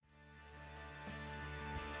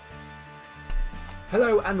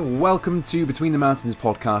Hello and welcome to Between the Mountains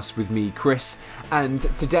podcast with me, Chris, and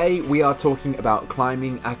today we are talking about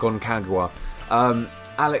climbing Aconcagua.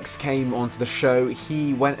 Alex came onto the show,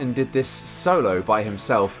 he went and did this solo by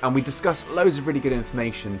himself, and we discussed loads of really good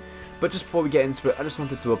information, but just before we get into it, I just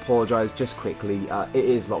wanted to apologise just quickly. It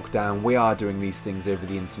is lockdown, we are doing these things over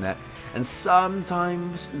the internet, and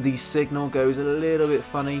sometimes the signal goes a little bit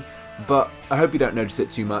funny, but I hope you don't notice it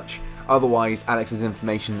too much. Otherwise, Alex's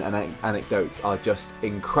information and anecdotes are just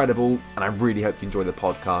incredible, and I really hope you enjoy the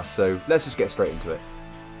podcast, so let's just get straight into it.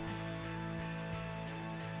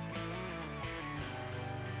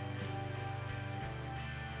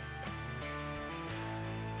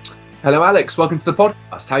 Hello Alex, welcome to the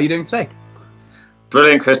podcast. How are you doing today?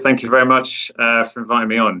 Brilliant, Chris. Thank you very much for inviting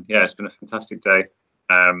me on. Yeah, it's been a fantastic day.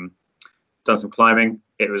 Done some climbing.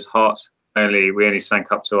 It was hot. We only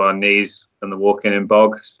sank up to our knees on the walk-in in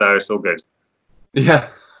bog, so it's all good. Yeah,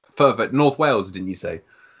 perfect. North Wales, didn't you say?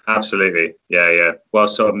 Absolutely. Yeah. Well,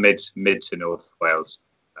 sort of mid to North Wales,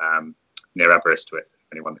 near Aberystwyth.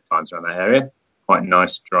 Anyone that climbs around that area, quite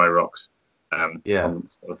nice dry rocks. On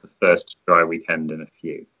sort of the first dry weekend in a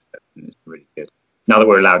few. It's really good. Now that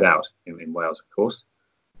we're allowed out in Wales, of course.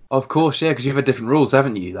 Of course, yeah, because you've had different rules,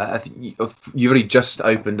 haven't you? I think you've already just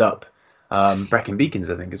opened up Brecon Beacons,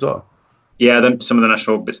 I think, as well. Yeah, some of the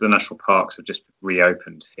national bits of the national parks have just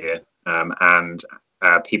reopened here, and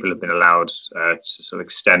people have been allowed to sort of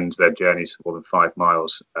extend their journeys for more than 5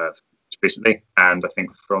 miles recently. And I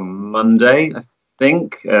think from Monday, then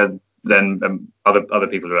other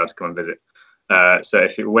people are allowed to come and visit. So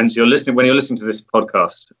when you're listening to this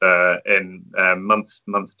podcast in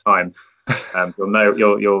month time,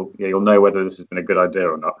 you'll know whether this has been a good idea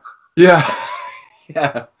or not. Yeah.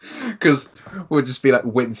 Yeah, because we'll just be like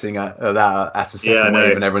wincing at a second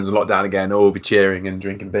wave and everyone's locked down again, or we'll be cheering and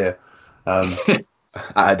drinking beer at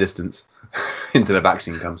a distance until the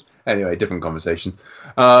vaccine comes. Anyway, different conversation.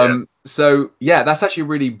 So yeah, that's actually a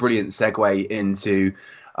really brilliant segue into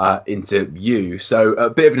you. So a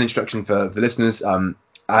bit of an introduction for the listeners.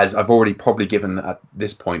 As I've already probably given at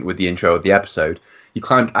this point with the intro of the episode, you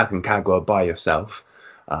climbed Aconcagua by yourself,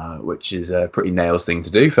 which is a pretty nails thing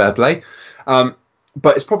to do. Fair play.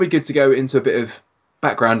 But it's probably good to go into a bit of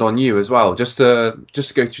background on you as well, just to go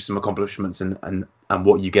through some accomplishments and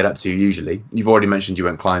what you get up to usually. You've already mentioned you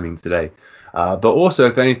went climbing today, but also,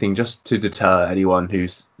 if anything, just to deter anyone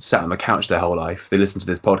who's sat on the couch their whole life, they listen to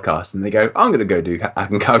this podcast and they go, "I'm going to go do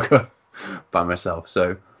Aconcagua by myself."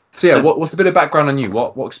 So yeah, what's a bit of background on you?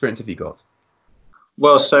 What experience have you got?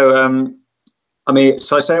 Well, so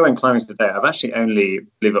I say I went climbing today. I've actually only,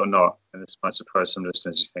 believe it or not, and this might surprise some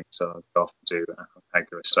listeners who think so, I'll go off and do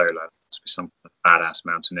Aconcagua solo. It must be some kind of badass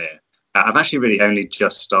mountaineer. I've actually really only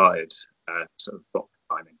just started sort of rock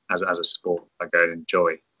climbing as a sport. I go and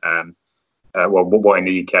enjoy. What in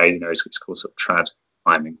the UK, it's called sort of trad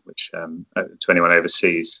climbing, which to anyone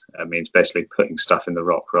overseas means basically putting stuff in the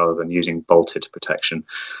rock rather than using bolted protection.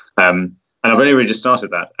 And I've only really just started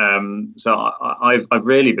that. So I've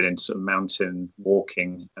really been into sort of mountain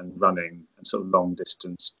walking and running and sort of long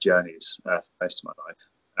distance journeys for most of my life.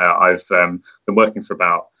 I've been working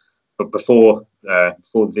but before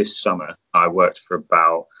this summer, I worked for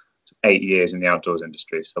about 8 years in the outdoors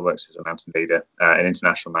industry. So I worked as a mountain leader, an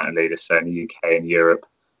international mountain leader, so in the UK and Europe,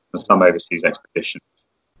 and some overseas expeditions.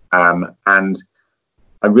 And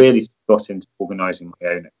I really got into organising my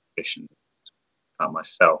own expedition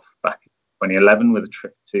myself back in 2011 with a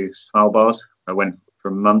trip to Svalbard. I went for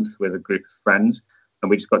a month with a group of friends, and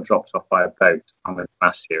we just got dropped off by a boat on the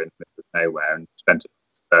glacier in the middle of nowhere and spent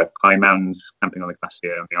climbing mountains, camping on the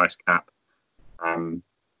glacier, on the ice cap,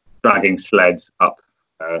 dragging sleds up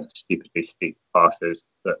stupidly steep passes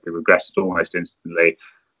that we regretted almost instantly.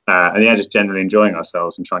 And yeah, just generally enjoying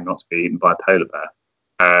ourselves and trying not to be eaten by a polar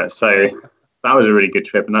bear. So that was a really good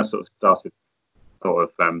trip, and that sort of started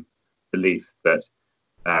belief that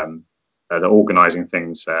organising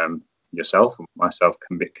things yourself and myself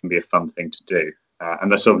can be a fun thing to do,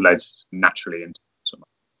 and that sort of led naturally into sort of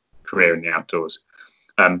my career in the outdoors.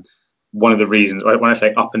 One of the reasons, when I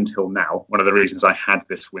say up until now, one of the reasons I had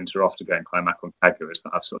this winter off to go and climb Aconcagua is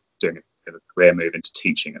that I'm sort of doing a career move into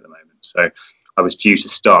teaching at the moment. So I was due to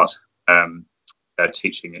start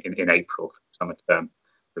teaching in April, summer term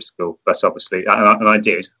for school. But obviously, and I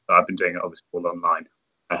did, but I've been doing it obviously all online.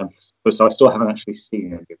 So I still haven't actually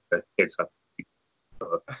seen any of the kids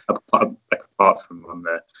apart from on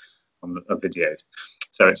the videos.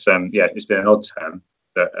 So it's it's been an odd term,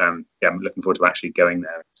 but I'm looking forward to actually going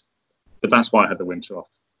there. But that's why I had the winter off.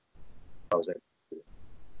 I was able to do it.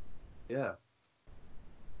 Yeah,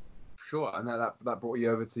 sure. And that brought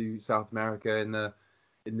you over to South America in the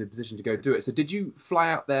in the position to go do it. So did you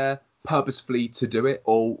fly out there purposefully to do it,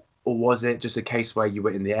 or was it just a case where you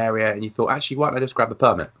were in the area and you thought, actually, why don't I just grab the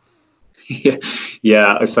permit? Yeah.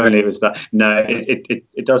 If only it was that. No,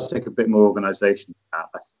 it does take a bit more organisation. I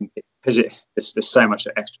think because there's so much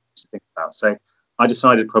extra to think about. So I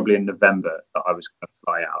decided probably in November that I was going to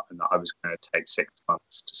fly out and that I was going to take 6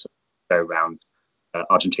 months to sort of go around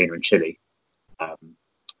Argentina and Chile,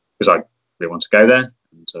 because I really want to go there,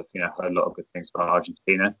 and heard a lot of good things about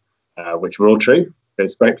Argentina, which were all true.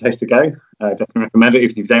 It's a great place to go. Definitely recommend it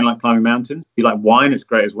if you don't like climbing mountains. If you like wine, it's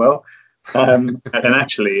great as well. And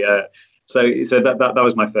actually, so that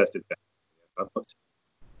was my first adventure.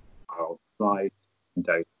 I'll fly in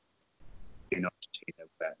Argentina,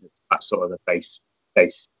 where it's that sort of the base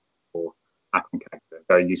for Aconcagua.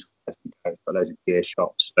 Very useful place to go. Got loads of gear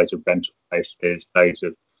shops, loads of rental places, loads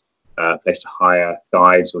of place to hire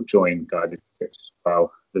guides or join guided trips as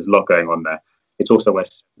well. There's a lot going on there. It's also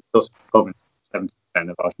probably 70%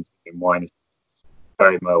 of Argentinian wine is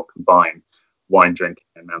very well combined wine drinking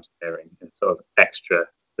and mountaineering in sort of extra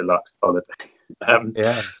deluxe holiday.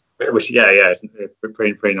 Which it's a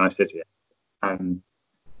pretty nice city.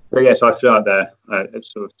 So I flew out there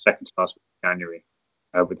sort of second to last week of January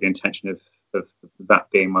with the intention of that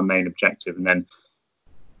being my main objective, and then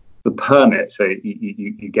the permit. So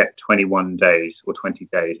you get 21 days or 20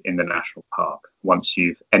 days in the national park. Once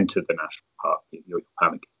you've entered the national park, your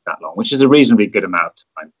permit gets that long, which is a reasonably good amount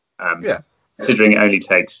of time. Considering it only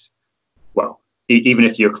takes, even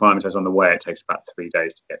if you acclimatise on the way, it takes about 3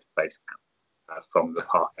 days to get to base camp from the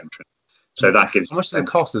park entrance. So that gives. How much does it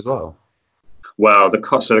cost as well? Well, the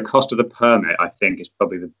cost of the permit, I think, is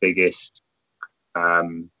probably the biggest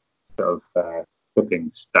flipping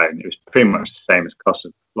stone. It was pretty much the same as cost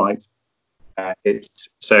as the flights.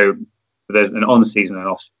 So there's an on-season and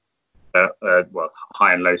off,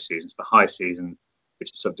 high and low seasons. The high season,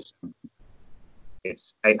 which is sort of December,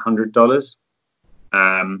 it's $800,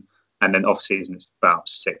 and then off season it's about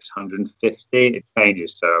 $650. It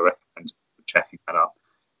changes, so I recommend checking that up.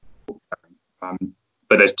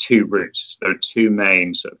 But there's 2 routes. There are 2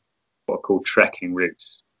 main sort of what are called trekking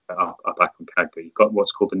routes up Aconcagua. You've got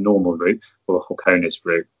what's called the normal route, or the Halcones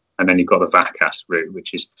route, and then you've got the Vacas route,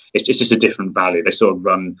 which is it's just a different valley. They sort of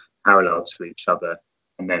run parallel to each other,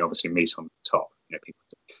 and then obviously meet on the top.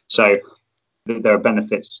 So there are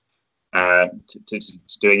benefits to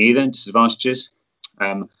doing either, and disadvantages.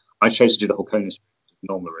 I chose to do the Halcones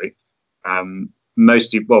normal route,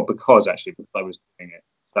 mostly because I was doing it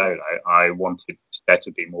solo. I wanted there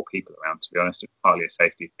to be more people around. To be honest, it's partly a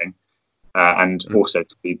safety thing. And also,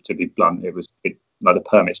 to be blunt, the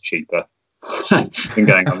permit's cheaper than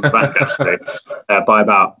going on the Vacas route by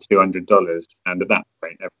about $200. And at that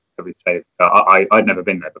point, every save, I'd never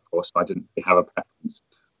been there before, so I didn't really have a preference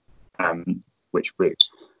which route.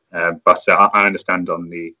 But I understand on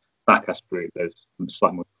the Vacas route there's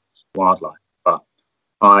slightly more wildlife. But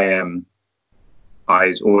I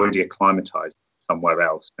was already acclimatized somewhere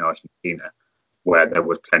else in Argentina where there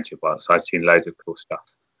was plenty of wildlife. So I'd seen loads of cool stuff.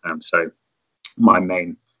 So my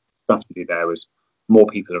main strategy there was more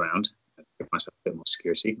people around, give myself a bit more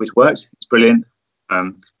security, which worked. It's brilliant.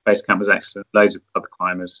 Base camp was excellent. Loads of other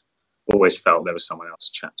climbers. Always felt there was someone else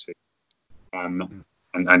to chat to.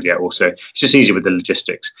 Also it's just easier with the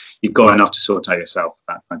logistics. You've got enough to sort out yourself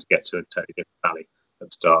without trying to get to a totally different valley at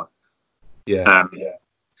the start.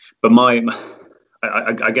 But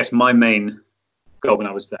I guess my main goal when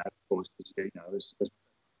I was there was to do, as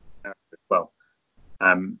well.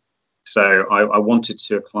 So I wanted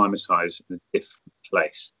to acclimatise in a different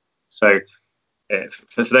place. So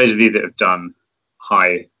for those of you that have done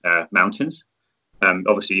high mountains,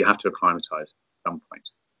 obviously you have to acclimatise at some point.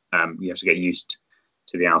 You have to get used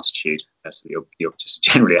to the altitude, so you're just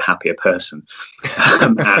generally a happier person,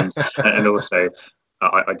 and also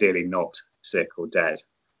ideally not sick or dead,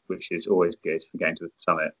 which is always good for getting to the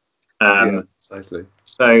summit. Precisely.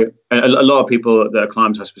 So a lot of people that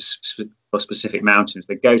acclimatise for specific mountains,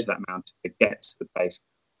 they go to that mountain, they get to the base,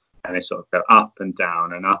 and they sort of go up and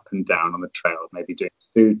down on the trail, maybe doing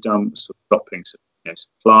food dumps or dropping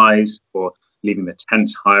supplies, or leaving the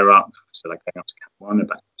tents higher up, so like going up to Camp 1 and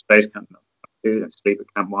back to base camp, and sleep at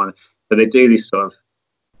Camp 1. So they do these sort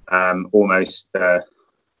of almost they're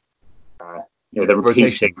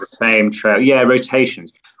repeating the same trail.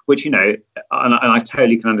 Rotations, which and I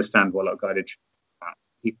totally can understand what a lot of guided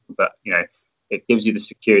people, but it gives you the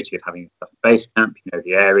security of having yourself a base camp.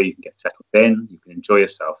 The area, you can get settled in, you can enjoy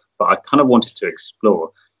yourself. But I kind of wanted to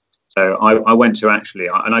explore, so I went to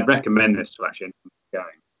and I'd recommend this to anyone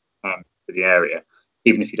going to the area,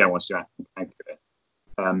 even if you don't want to do Aconcagua.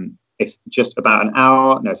 it's just about an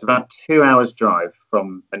hour. No, it's about 2 hours drive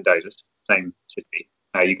from Mendoza, same city.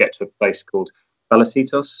 You get to a place called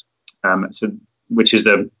Balasitos, which is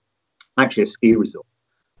actually a ski resort.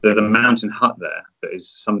 There's a mountain hut there that is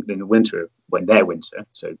something in the winter, when their winter,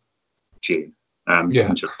 so June,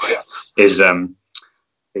 winter, is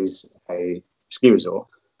a ski resort.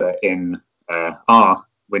 But in our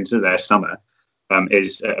winter, their summer,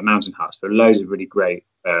 is a mountain hut. So loads of really great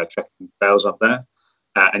trekking trails up there,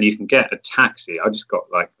 and you can get a taxi. I just got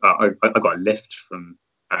I got a lift from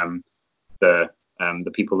the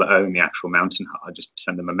people that own the actual mountain hut. I just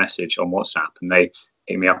sent them a message on WhatsApp, and they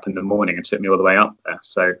picked me up in the morning and took me all the way up there.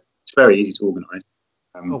 So it's very easy to organise.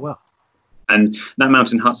 Oh wow! And that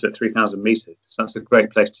mountain hut's at 3,000 meters, so that's a great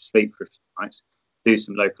place to sleep for a few nights. Do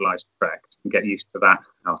some localised trek and get used to that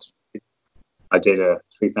altitude. I did a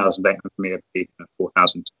 3,800 meter peak and a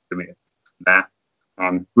 4,200 meter there.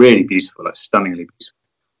 Really beautiful, like stunningly beautiful.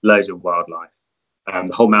 Loads of wildlife.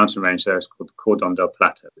 The whole mountain range there is called the Cordon del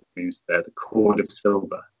Plata, which means they're the cord of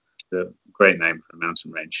silver. The great name for a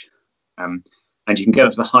mountain range. And you can get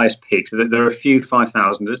up to the highest peak. So there are a few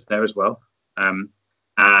 5,000ers there as well.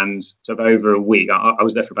 And so over a week, I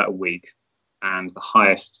was there for about a week, and the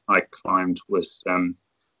highest I climbed was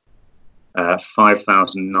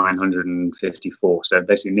 5,954. So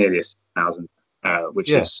basically nearly 1,000,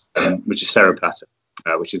 which is Cerro Plata,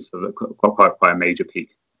 which is quite a major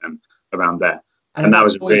peak around there. And that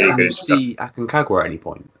was really good. See Aconcagua at any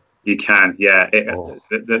point? You can, yeah.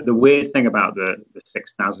 The weird thing about the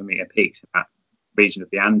 6,000 meter peaks in that region of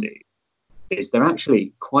the Andes is they're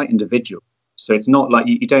actually quite individual. So it's not like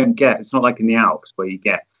it's not like in the Alps where you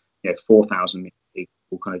get 4,000 meter peaks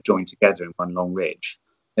all kind of joined together in one long ridge.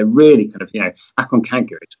 They're really kind of,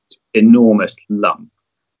 Aconcagua is an enormous lump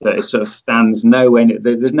that it sort of stands nowhere.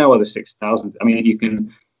 There's no other 6,000. I mean,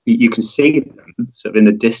 you can see them sort of in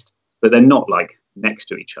the distance, but they're not like next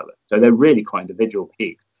to each other. So they're really quite individual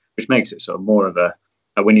peaks, which makes it sort of more of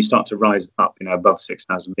when you start to rise up, above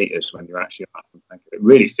 6,000 meters, when you're actually at Aconcagua, it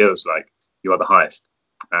really feels like you are the highest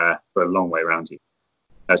for a long way around you.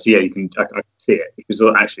 So yeah, I can see it. It was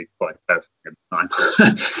actually quite perfect at the time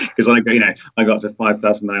because I got to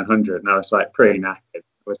 5,900 and I was like pretty knackered.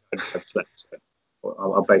 I'd slept.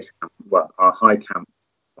 Our base camp, our high camp,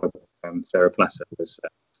 Cerro Plata was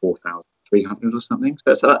 4,300 or something.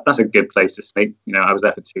 So that's a good place to sleep. I was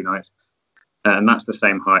there for 2 nights, and that's the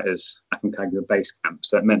same height as Aconcagua base camp.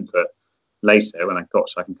 So it meant that later, when I got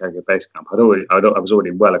to Aconcagua base camp, I was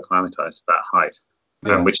already well acclimatized to that height,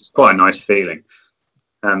 which is quite a nice feeling.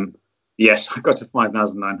 Yes, I got to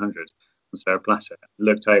 5,900 on Cerro Plata.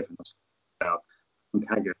 Looked over and I was like,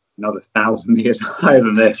 Aconcagua another 1,000 meters higher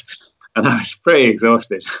than this. And I was pretty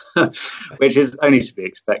exhausted, which is only to be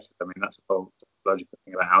expected. I mean, that's the whole logical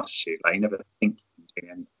thing about altitude. Like, you never think you can do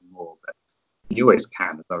anything more, but you always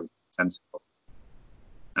can, as long as it's sensible.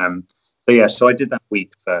 So I did that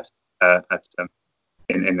week first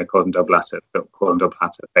in the Cordon del Plata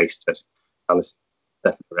based at Palace.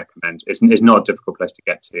 Definitely recommend. It's not a difficult place to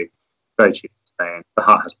get to. Very cheap to stay in. The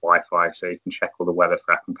hut has Wi-Fi, so you can check all the weather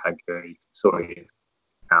for Aconcagua. You can sort it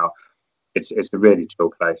out. It's a really chill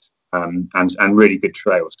place, and really good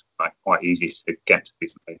trails. Like quite easy to get to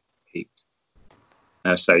these amazing peaks.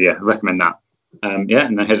 So yeah, I recommend that. And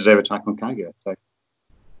then headed over to Aconcagua.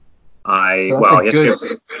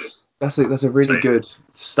 That's a really good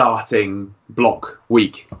starting block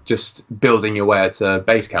week. Just building your way to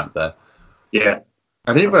base camp there. Yeah,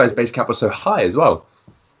 I didn't realize base camp was so high as well.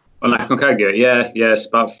 On Aconcagua, it's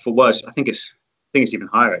about I think it's even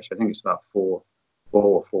higher actually. I think it's about 4,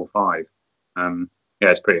 5.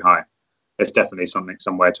 It's pretty high. It's definitely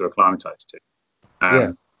somewhere to acclimatise to.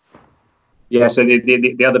 So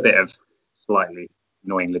the other bit of slightly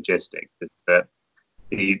annoying logistics is that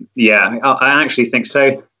I actually think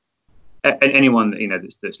so. Anyone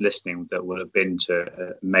that's listening that will have been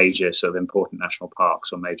to major sort of important national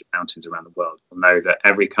parks or major mountains around the world will know that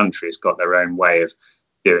every country has got their own way of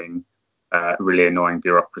doing really annoying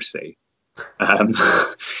bureaucracy. And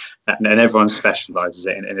everyone specialises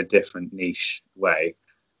in a different niche way.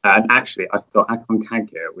 And actually, I thought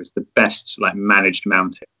Aconcagua was the best managed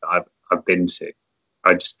mountain that I've been to.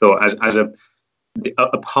 I just thought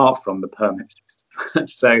apart from the permit system.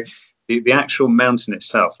 So the actual mountain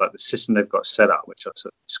itself, like the system they've got set up, which I'll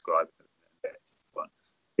sort of describe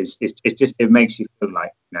it makes you feel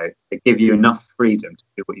like they give you enough freedom to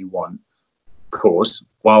do what you want, of course,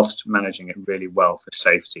 whilst managing it really well for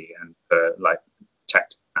safety and for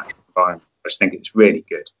protecting the natural environment. I just think it's really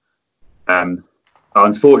good.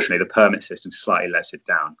 Unfortunately, the permit system slightly lets it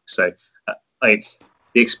down. So, the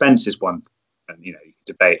expense is one, and you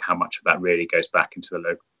debate how much of that really goes back into the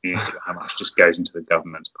local community or how much just goes into the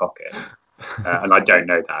government's pocket. And I don't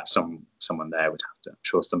know that. Someone there would have to. I'm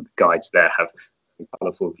sure some guides there have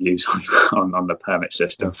colourful views on the permit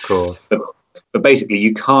system. Of course. But basically,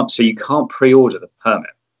 you can't pre-order the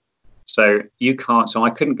permit. So you can't. So I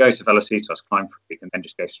couldn't go to Velocitos, climb for a week, and then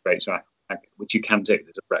just go straight to Acapulco, which you can do.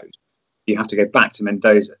 There's a road. You have to go back to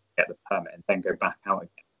Mendoza to get the permit, and then go back out again.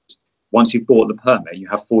 Once you've bought the permit, you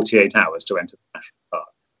have 48 hours to enter the national park.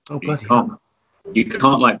 Oh, bloody you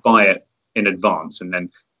can't like buy it in advance and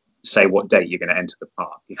then say what date you're going to enter the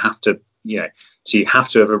park. You have to, so you have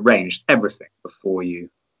to have arranged everything before you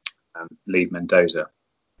leave Mendoza.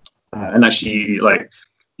 And actually,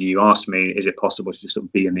 you asked me, is it possible to just sort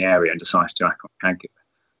of be in the area and decide to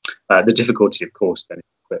Aconcagua? The difficulty, of course, then is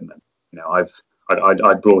equipment.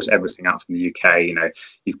 I'd brought everything out from the UK.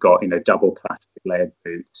 You've got double plastic layered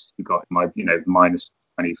boots. You've got my minus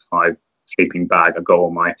 25 sleeping bag. I've got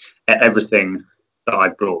all my everything that I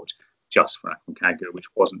brought just for Aconcagua, which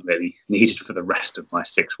wasn't really needed for the rest of my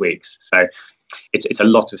 6 weeks. So it's a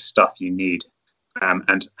lot of stuff you need.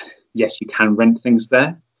 And yes, you can rent things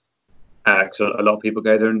there. Because a lot of people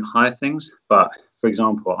go there and hire things. But for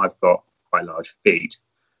example, I've got quite large feet.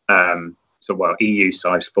 EU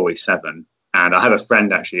size 47. And I have a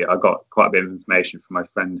friend, actually, I got quite a bit of information from my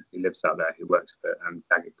friend who lives out there, who works for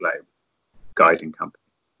Jagged Globe guiding company.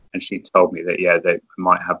 And she told me that, they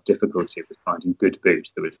might have difficulty with finding good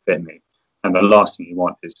boots that would fit me. And the last thing you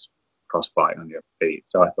want is frostbite on your feet.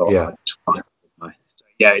 So I thought, I'd try. So,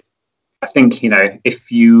 I think,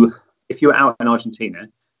 if you're out in Argentina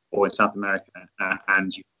or in South America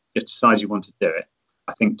and you just decide you want to do it,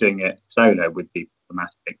 I think doing it solo would be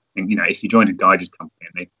problematic. And, if you joined a guided company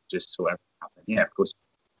and they just sort everything out, then of course,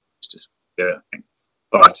 just do it, I think.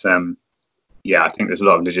 But I think there's a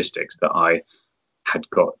lot of logistics that I had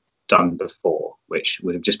got done before, which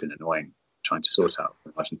would have just been annoying trying to sort out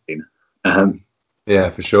in Argentina.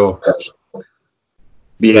 For sure.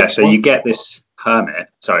 So you get this permit.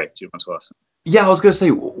 Sorry, do you want to ask? Yeah, I was going to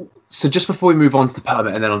say, so just before we move on to the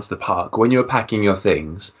permit and then onto the park, when you were packing your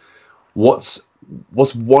things, what's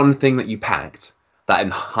one thing that you packed that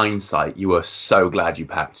in hindsight you were so glad you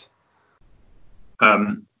packed? I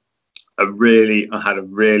had a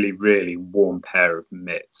really, really warm pair of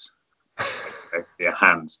mitts for your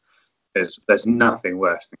hands. There's nothing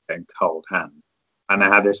worse than getting cold hands. And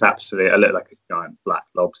I had this I looked like a giant black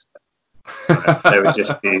lobster. They were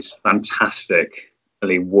just these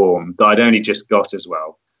fantastically warm that I'd only just got as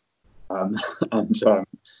well. I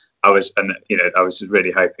was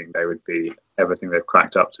really hoping they would be everything they've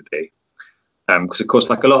cracked up to be. Because of course,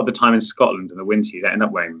 like a lot of the time in Scotland in the winter, you end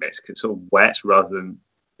up wearing mitts because it's sort of wet rather than,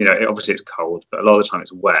 obviously it's cold, but a lot of the time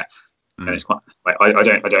it's wet. And it's quite, I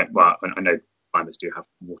know climbers do have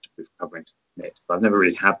waterproof coverings mitts, but I've never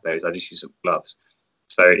really had those. I just use gloves.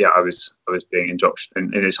 So I was being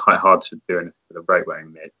indoctrinated, and it's quite hard to do anything with a rope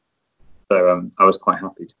wearing mitt. So I was quite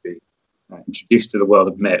happy to be introduced to the world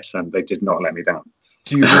of mitts, and they did not let me down.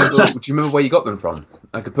 Do you remember where you got them from?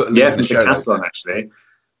 I could put a link in the show notes. Decathlon, actually.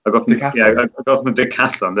 I got from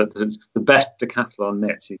Decathlon. That's the best Decathlon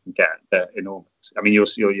mitts you can get. They're enormous. I mean, you'll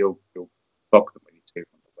block them when you see them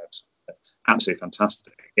on the website. They're absolutely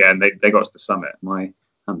fantastic. Yeah, and they got to the summit. My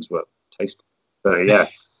hands were tasty. So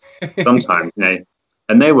sometimes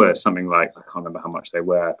and they were something like, I can't remember how much they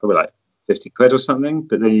were, probably like 50 quid or something.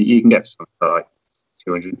 But then you can get something for like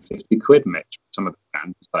 250 quid mitts. Some of the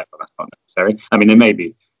brands, it's like, well, that's not necessary. I mean, they may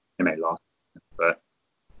last, but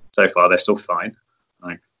so far they're still fine.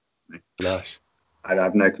 Gosh. I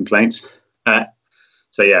have no complaints.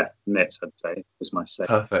 Mitts, I'd say, was my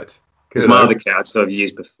second. Perfect. Because my other kit I'd sort of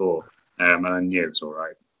used before, and I knew it was all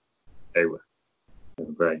right. They were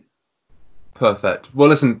great. Perfect. Well,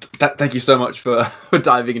 listen, thank you so much for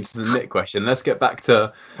diving into the mitt question. Let's get back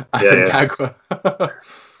to Aconcagua.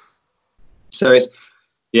 So so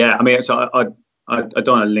I don't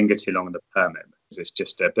want to linger too long on the permit because it's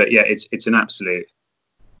just it's an absolute.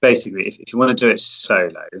 Basically, if you want to do it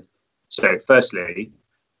solo, so firstly,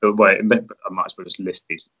 I might as well just list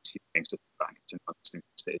these two things to back. It's another thing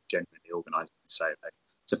that is genuinely organising solo.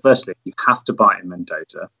 So firstly, you have to buy in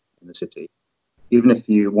Mendoza in the city, even if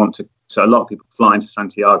you want to. So a lot of people fly into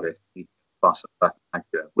Santiago if you bus back to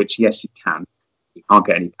Aconcagua, which yes, you can. You can't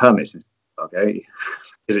get any permits in Santiago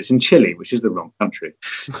because it's in Chile, which is the wrong country.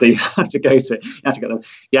 So you have to go to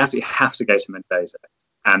Mendoza,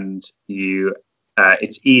 and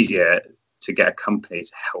it's easier to get a company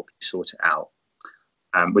to help you sort it out,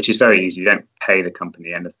 which is very easy. You don't pay the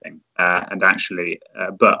company anything.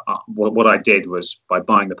 But what I did was by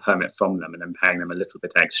buying the permit from them and then paying them a little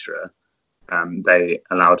bit extra, they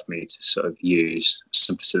allowed me to sort of use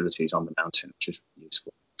some facilities on the mountain, which was really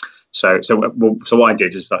useful. So what I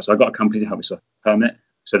did is that, so I got a company to help me sort of permit.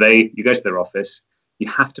 So you go to their office, you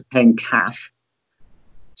have to pay in cash.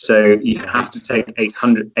 So you have to take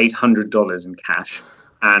 $800 in cash,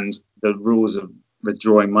 and the rules of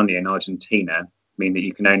withdrawing money in Argentina mean that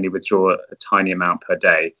you can only withdraw a tiny amount per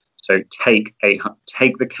day. So take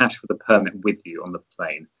the cash for the permit with you on the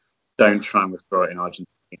plane. Don't try and withdraw it in Argentina.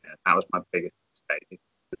 That was my biggest mistake. It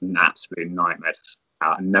was an absolute nightmare to sort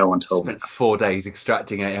out, and no one told me. 4 days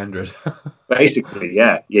extracting 800. Basically,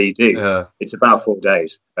 yeah, you do. It's about 4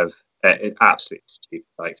 days of absolutely stupid.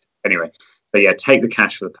 Like, anyway, so yeah, take the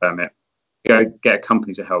cash for the permit. Go get a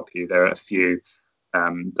company to help you. There are a few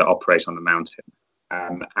that operate on the mountain,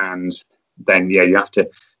 and then you have to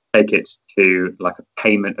take it to like a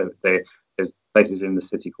payment of there's places in the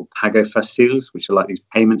city called Pago Faciles, which are like these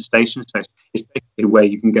payment stations. So it's basically where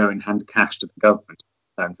you can go and hand cash to the government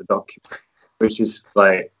for documents, which is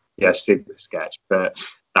like, super sketch, but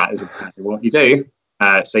that is exactly what you do.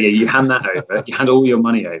 So you hand that over, you hand all your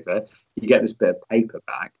money over, you get this bit of paper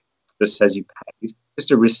back that says you paid. It's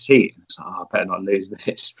just a receipt. It's like, I better not lose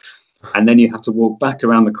this. And then you have to walk back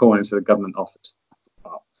around the corner to the government office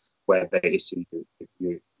where they issue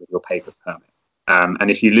you your paper permit. And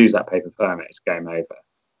if you lose that paper permit, it's game over.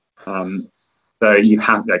 So you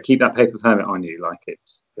have to keep that paper permit on you like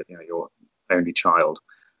it's your only child,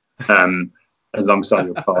 alongside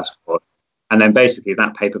your passport. And then basically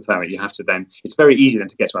that paper permit, you have to then, it's very easy then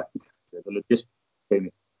to get to the logistics. You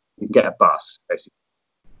can get a bus, basically.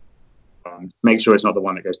 Make sure it's not the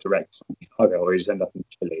one that goes direct to Santiago, or you just end up in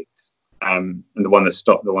Chile. And the one that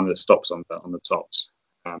stops on the tops,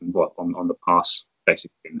 on the pass,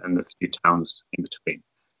 basically, and the few towns in between.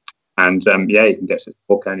 And you can get to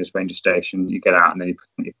Horcones Ranger Station, you get out, and then you put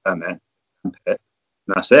in your permit, and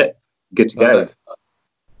that's it. Good to go.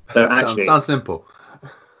 So actually, sounds simple.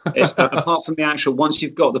 It's apart from the actual, once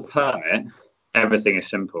you've got the permit, everything is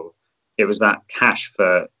simple. It was that cash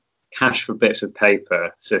for bits of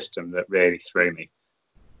paper system that really threw me.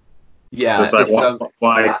 Yeah, so it's like,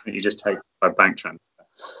 why can't you just take by bank transfer?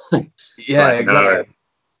 Yeah, like, exactly. No,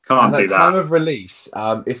 can't do that. Time of release,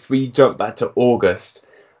 if we jump back to August,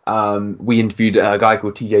 we interviewed a guy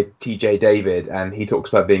called TJ David, and he talks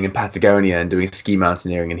about being in Patagonia and doing ski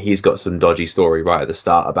mountaineering, and he's got some dodgy story right at the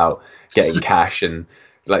start about getting cash and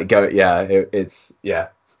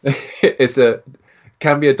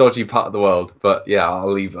can be a dodgy part of the world, but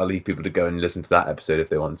I'll leave people to go and listen to that episode if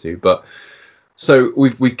they want to. But so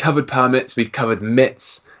we've covered permits, we've covered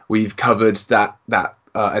MITs, we've covered that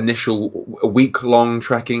initial week-long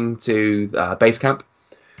trekking to base camp.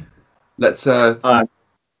 Let's the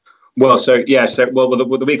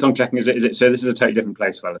week-long trekking is it? So this is a totally different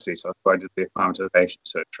place for LSE. So I did the acclimatization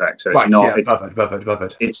sort of trek. So it's not. Yeah,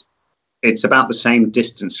 perfect. It's about the same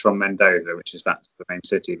distance from Mendoza, which is the main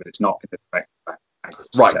city, but it's not in the direct back.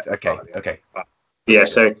 Right. Okay.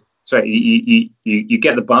 So you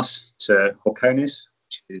get the bus to Horcones,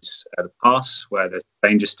 which is at the pass where there's a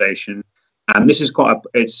ranger station, and this is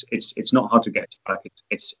it's not hard to get to. Like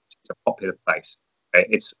it's a popular place.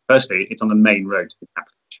 It's on the main road to the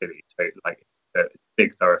capital of Chile, so like a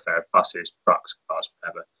big thoroughfare of buses, trucks, cars,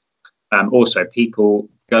 whatever. Also, people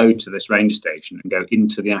go to this ranger station and go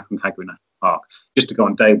into the Aconcagua National Park just to go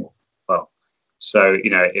on day walk as well. So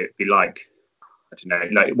it'd be like, I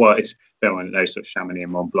don't know, it's one those sort of Chamonix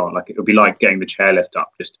and Mont Blanc. Like it would be like getting the chairlift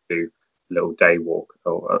up just to do a little day walk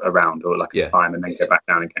or around, or like a climb and then go back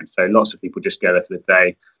down again. So lots of people just go there for the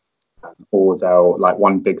day, or they'll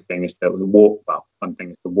one big thing is the walk. Well, one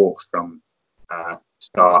thing is the walk from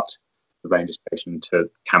start the ranger station to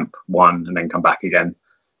Camp 1 and then come back again.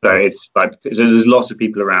 So it's there's lots of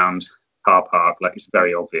people around, car park, it's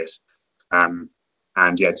very obvious, and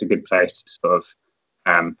it's a good place to sort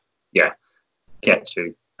of get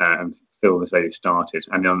to and feel as though you've started.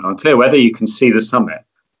 And on clear weather, you can see the summit,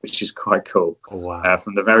 which is quite cool. Oh, wow.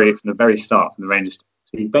 From the very start, from the ranger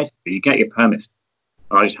station. So you get your permits.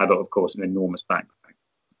 I just had, of course, an enormous backpack,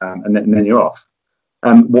 and then you're off.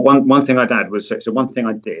 One thing I did was one thing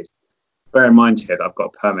I did. Bear in mind here that I've got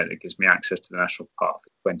a permit that gives me access to the national park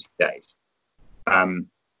for 20 days. And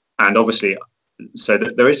obviously, so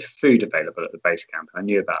there is food available at the base camp. I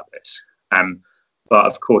knew about this. But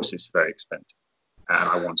of course, it's very expensive. And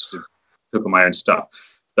I wanted to cook all my own stuff.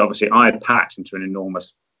 So obviously, I had packed into an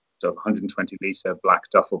enormous 120-litre black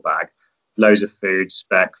duffel bag, loads of food,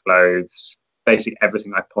 spare clothes, basically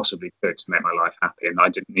everything I possibly could to make my life happy. And I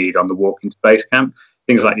didn't need on the walk into base camp.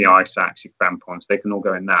 Things like the ice axe, your crampons, they can all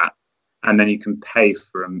go in that. And then you can pay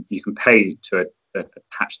to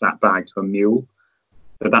attach that bag to a mule.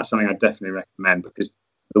 but that's something I definitely recommend, because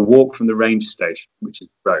the walk from the range station, which is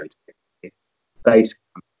the road, base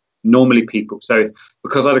camp, normally people. So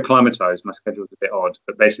because I'd acclimatized, my schedule was a bit odd,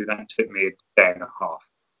 but basically that took me a day and a half.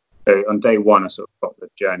 So on day one, I sort of got the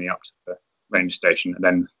journey up to the range station, and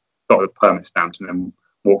then got the permit stamped, and then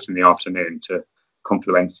walked in the afternoon to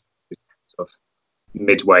Confluence, sort of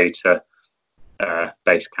midway to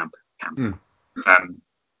base camp.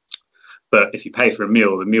 But if you pay for a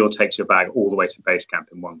meal, the meal takes your bag all the way to base camp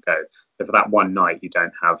in one go. So for that one night, you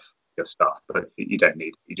don't have your stuff, but you don't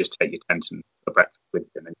need. You just take your tent and a breakfast with you,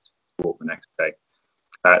 and then walk the next day.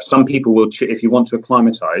 Some people will, if you want to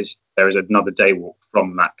acclimatise, there is another day walk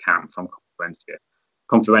from that camp, from Confluencia.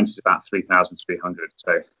 Confluencia is about 3,300.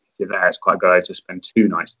 So if you're there, it's quite good to spend 2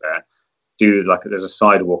 nights there. There's a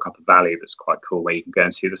sidewalk up a valley that's quite cool, where you can go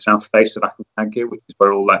and see the south face of Aconcagua, which is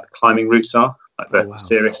where all like the climbing routes are, like the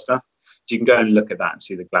serious stuff. So you can go and look at that and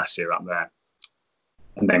see the glacier up there,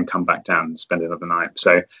 and then come back down and spend another night.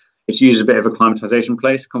 So it's used as a bit of a acclimatization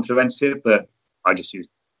place, Confluencia, but I just use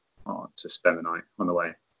to spend the night on the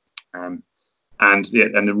way. And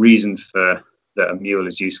the reason for that a mule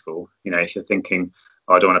is useful, if you're thinking,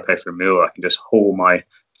 I don't want to pay for a mule, I can just haul my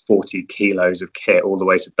 40 kilos of kit all the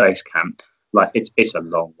way to base camp. Like it's a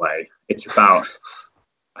long way. It's about,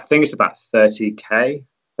 I think it's about 30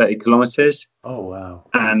 kilometers. Oh wow!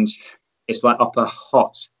 And it's like up a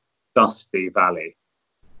hot, dusty valley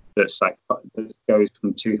that goes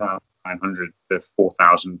from 2,900 to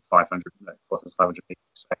 4,500 meters.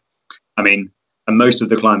 So, I mean, and most of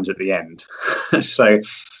the climb's at the end. So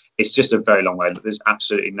it's just a very long way. There's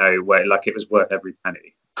absolutely no way. Like, it was worth every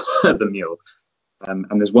penny, the mule. And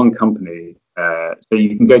there's one company, so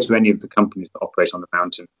you can go to any of the companies that operate on the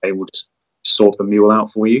mountain. They will just sort the mule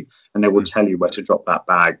out for you, and they will tell you where to drop that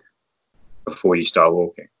bag before you start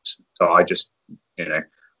walking. So I just,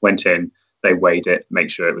 went in, they weighed it, make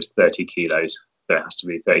sure it was 30 kilos. So it has to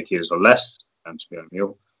be 30 kilos or less to be on a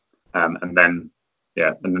mule. And then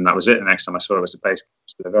that was it. The next time I saw it was a base camp.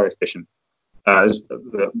 So they're very efficient.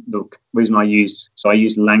 The reason I used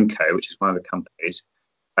Lanco, which is one of the companies.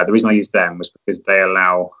 The reason I used them was because they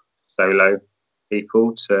allow solo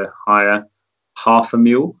people to hire half a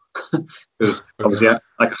mule. Because obviously,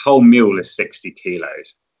 like, a whole mule is 60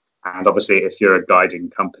 kilos. And obviously, if you're a guiding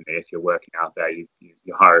company, if you're working out there, you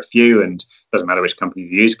hire a few, and it doesn't matter which company you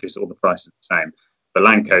use because all the prices are the same. But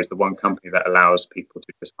Lanco is the one company that allows people to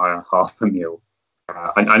just hire half a mule.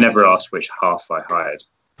 I never asked which half I hired.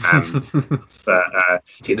 But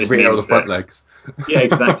take the rear or the front legs. Yeah,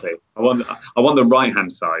 exactly. I want the right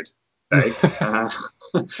hand side. But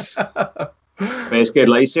it's good.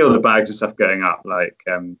 Like, you see all the bags and stuff going up. Like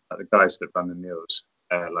the guys that run the mules,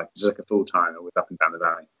 it's like a full timer with up and down the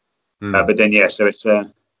valley. But then so it's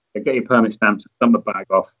they get your permit stamped, dump the bag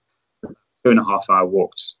off. 2.5 hour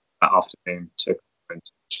walks that afternoon to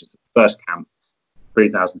Confluence, which is the first camp,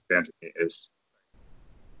 3,300 meters,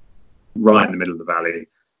 right in the middle of the valley.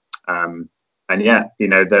 And there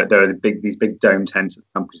are these big dome tents that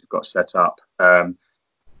companies have got set up. And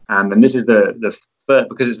then this is the first,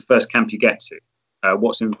 because it's the first camp you get to.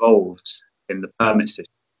 What's involved in the permit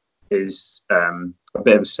system is a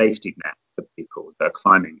bit of a safety net for people that are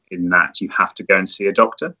climbing, in that you have to go and see a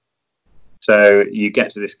doctor. So you get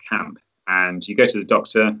to this camp and you go to the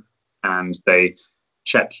doctor, and they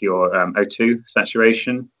check your O2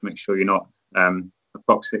 saturation, make sure you're not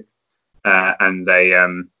hypoxic, and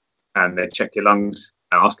they check your lungs,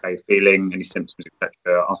 ask how you're feeling, any symptoms,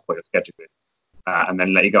 etc. Ask what your schedule is, and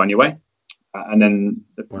then let you go on your way. So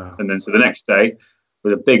the next day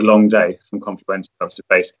was a big long day from Confluence to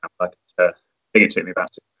base camp. I think it took me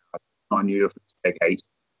about 6 hours. I knew it would take 8.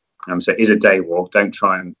 So it is a day walk. Don't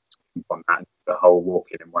try and skimp on that, the whole walk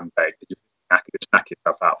in one day. You just knack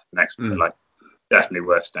yourself out for the next one. Like, definitely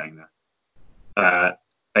worth staying there.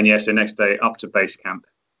 So next day up to base camp,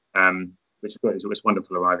 which is good. It was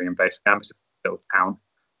wonderful arriving in base camp. It's a little town.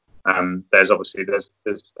 There's a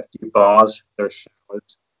few bars. There are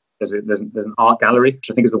showers. There's an art gallery,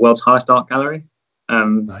 which I think is the world's highest art gallery.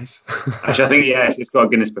 Nice. Actually, I think it's got a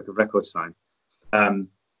Guinness Book of Records sign.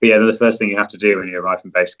 The first thing you have to do when you arrive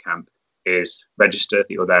in base camp is register that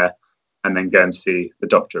you're there, and then go and see the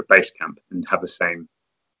doctor at base camp and have the same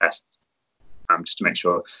tests, just to make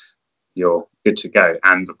sure you're good to go.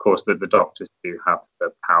 And of course, the doctors do have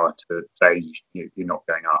the power to say you're not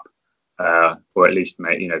going up, or at least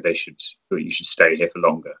you should stay here for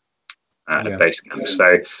longer at base camp.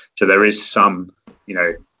 So there is some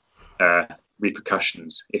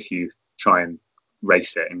repercussions if you try and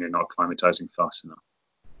race it and you're not acclimatizing fast enough,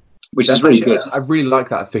 which is really good. I really like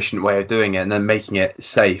that efficient way of doing it, and then making it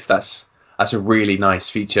safe. That's a really nice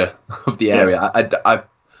feature of the area.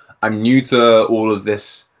 I'm new to all of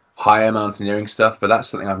this higher mountaineering stuff, but that's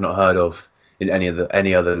something I've not heard of in any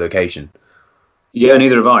other location. Yeah,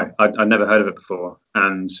 neither have I. I'd never heard of it before,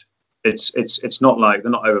 and it's not like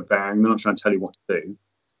they're not overbearing. They're not trying to tell you what to do.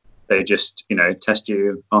 They just test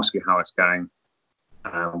you, ask you how it's going,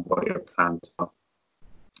 what your plans are,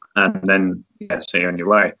 and then so you're on your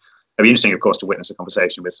way. It'd be interesting, of course, to witness a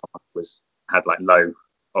conversation with someone who had like low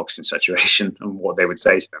oxygen saturation and what they would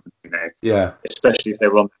say to them. Yeah. Especially if they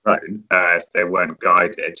were on their own, if they weren't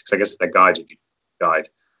guided. Because I guess if they're guided, you guide.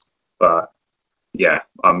 But yeah,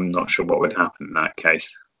 I'm not sure what would happen in that case.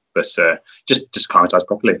 But just acclimatise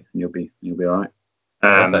properly, and you'll be all right.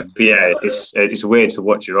 But yeah, it's weird to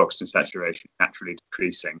watch your oxygen saturation naturally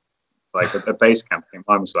decreasing. Like at base camp, I think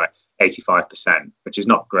mine was like 85%, which is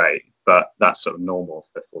not great, but that's sort of normal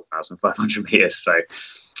for 4,500 meters. So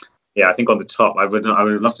yeah, I think on the top, I would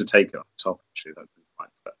love to take it on the top. Actually, that'd be fine.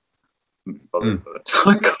 But by the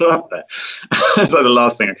time I got up there, it's like the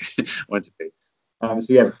last thing I wanted to do.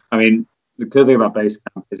 So yeah, I mean, the good thing about base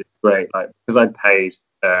camp is it's great. Like because I paid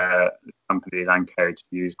the company Landcarry to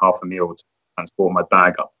use half a mule to transport my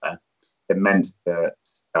bag up there, it meant that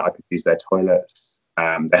I could use their toilets.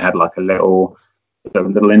 They had like a little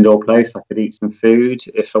indoor place I could eat some food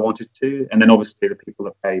if I wanted to, and then obviously the people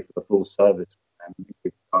that pay for the full service,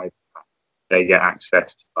 they get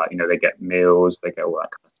access to they get meals, they get all that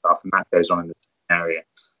kind of stuff, and that goes on in the area.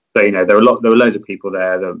 So there were loads of people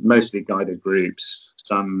there. There were mostly guided groups,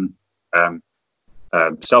 some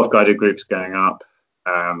self-guided groups going up.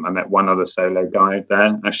 I met one other solo guide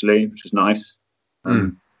there actually, which was nice.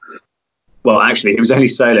 Well, actually, he was only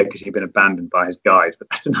solo because he'd been abandoned by his guide, but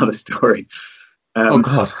that's another story. Oh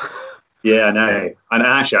God. Yeah, I know. And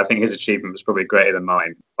actually, I think his achievement was probably greater than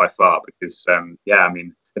mine by far because, I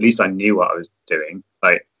mean, at least I knew what I was doing.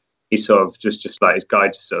 Like, he sort of just like his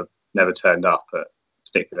guide just sort of never turned up at a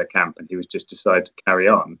particular camp, and he was just decided to carry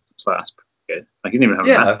on. It's like, that's pretty good. Like, he didn't even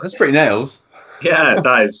have that's pretty nails. Yeah,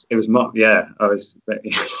 it was not. Yeah,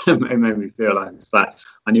 it made me feel like it's like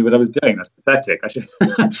I knew what I was doing. That's pathetic. I should.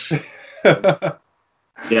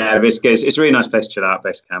 Yeah, it's a really nice place to chill out,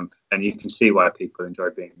 base camp, and you can see why people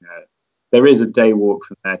enjoy being there. There is a day walk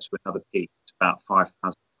from there to another peak. It's about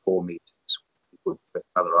 5,004 meters. With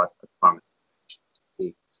other climbing.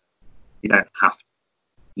 You don't have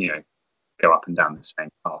to, go up and down the same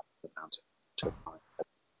path down to a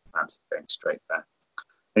mountain going straight there.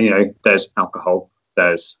 And, there's alcohol,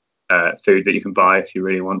 there's food that you can buy if you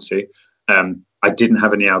really want to. I didn't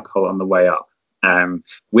have any alcohol on the way up.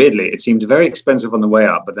 Weirdly, it seemed very expensive on the way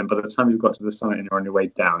up, but then by the time you've got to the site and you're on your way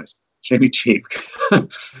down, it's extremely cheap.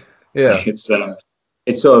 Yeah, it's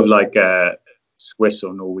sort of like a Swiss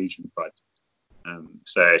or Norwegian price.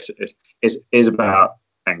 So it's about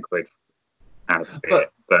 10 quid and a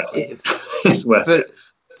bit, but it's worth it.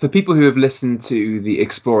 For people who have listened to the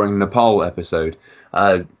Exploring Nepal episode,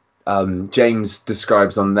 James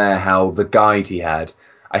describes on there how the guide he had,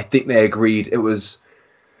 I think they agreed it was,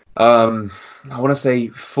 I want to say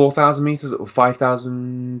 4,000 meters or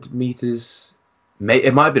 5,000 meters.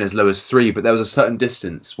 It might have been as low as 3, but there was a certain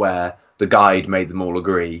distance where the guide made them all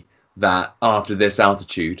agree that after this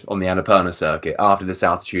altitude on the Annapurna circuit,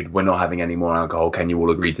 we're not having any more alcohol. Can you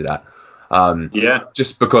all agree to that?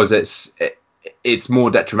 Just because it's more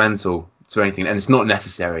detrimental to anything, and it's not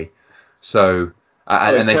necessary. So,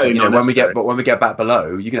 and they said, when we get back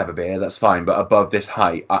below, you can have a beer. That's fine, but above this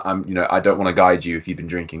height, I don't want to guide you if you've been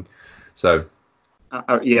drinking. So,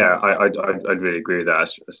 I'd really agree with that.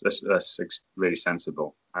 That's really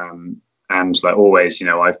sensible. And like always,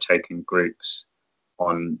 I've taken groups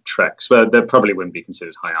on treks where they probably wouldn't be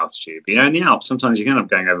considered high altitude. But, in the Alps, sometimes you can end up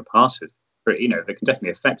going over passes. But, they can definitely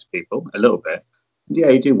affect people a little bit. And,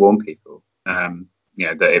 you do warn people, that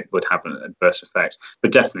it would have an adverse effect,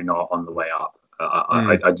 but definitely not on the way up.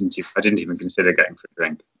 I didn't even consider going for a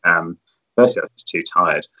drink. Firstly, I was too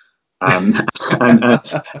tired. And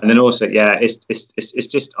then also, it's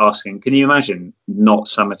just asking. Can you imagine not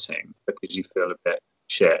summiting because you feel a bit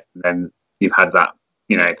shit, and then you've had that,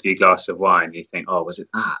 a few glasses of wine, you think, oh, was it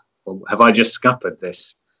that? Or have I just scuppered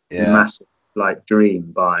this massive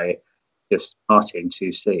dream by just partying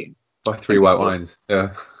too soon? By 3 white wines,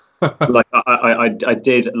 yeah. Like I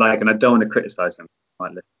did, and I don't want to criticize them. I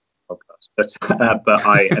might listen to the podcast, but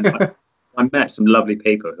I met some lovely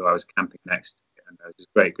people who I was camping next to, and there was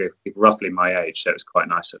a great group of people, roughly my age, so it was quite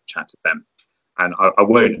nice to chat to them. And I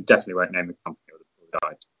definitely won't name the company or the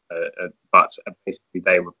guide. But basically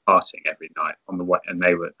they were partying every night on the way, and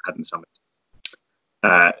they hadn't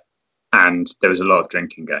summited. And there was a lot of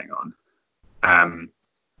drinking going on.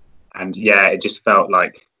 And it just felt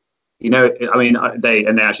like, they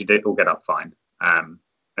actually did all get up fine.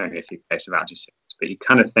 only a few cases of altitude sickness, but you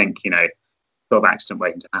kind of think, sort of accident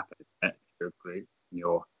waiting to happen. If you're a group and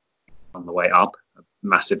you're on the way up a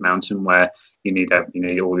massive mountain where you need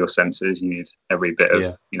all your senses, you need every bit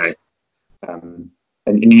of and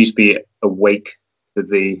you need to be awake to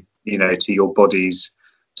to your body's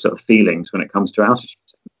sort of feelings when it comes to altitude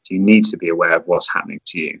sickness. You need to be aware of what's happening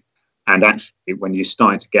to you. And actually, when you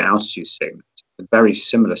start to get altitude sickness, it's a very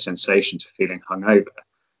similar sensation to feeling hungover.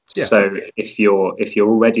 Yeah. So if you're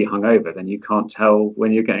already hungover, then you can't tell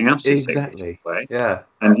when you're getting altitude sickness. Exactly. Yeah.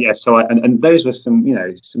 And so and those were some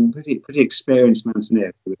pretty experienced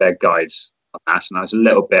mountaineers with their guides on that, and I was a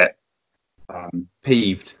little bit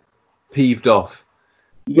peeved off.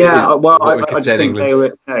 Yeah. Well, I just think they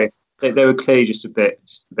were clearly just a bit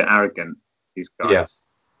arrogant. These guys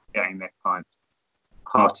getting their clients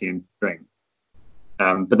party and drink.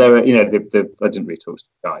 But they were, I didn't really talk to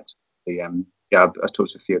the guides. I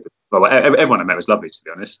talked to a few of them. Well, everyone I met was lovely, to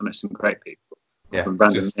be honest. I met some great people. Yeah,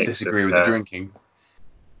 just disagree with the drinking.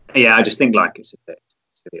 Yeah, I just think it's a bit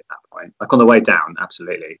silly at that point. Like on the way down,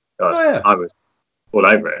 absolutely. God, I was all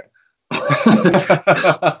over it.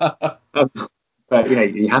 But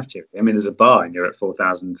you have to. I mean, there's a bar and you're at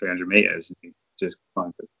 4,300 meters. And you just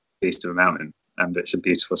climb the east of a mountain, and it's a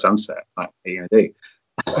beautiful sunset. Like, what are you going to do?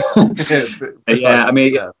 I'm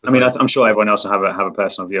sure everyone else will have a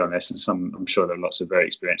personal view on this, and I'm sure there are lots of very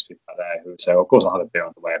experienced people out there who would say, well, of course I'll have a beer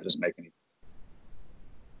on the way. It doesn't make any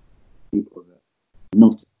people that are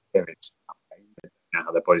not experienced that way, they don't know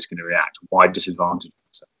how their body's going to react. Why disadvantage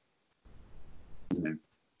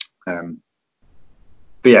themselves?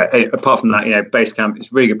 But yeah, apart from that, base camp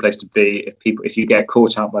is a really good place to be. If you get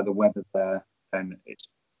caught out by the weather there, then it's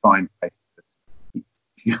fine place.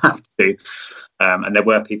 You have to. And there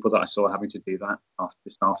were people that I saw having to do that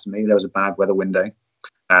just after me. There was a bad weather window.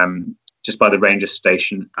 Just by the ranger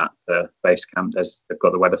station at the base camp, they've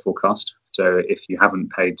got the weather forecast. So if you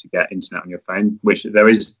haven't paid to get internet on your phone, which there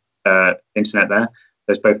is internet there,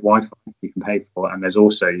 there's both Wi-Fi you can pay for, and there's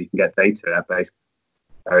also you can get data at base camp.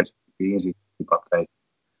 So it's easy to keep up to date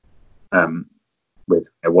with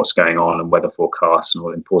what's going on and weather forecasts and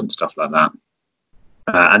all important stuff like that.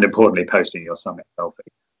 And importantly, posting your summit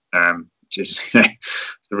selfie, which is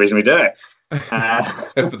the reason we do it.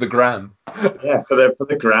 For the gram. Yeah, for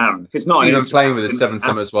the gram. It's not even playing with the 7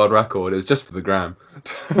 Summits world record. It was just for the gram.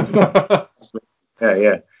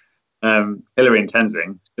 Yeah. Hillary and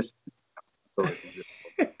Tenzing.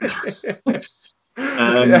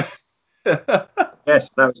 Yes,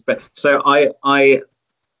 that was better. So I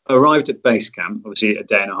arrived at base camp, obviously a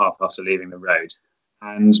day and a half after leaving the road.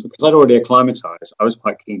 And because I'd already acclimatized, I was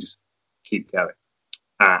quite keen to keep going.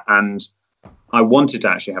 And I wanted to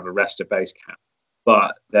actually have a rest at base camp,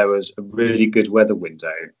 but there was a really good weather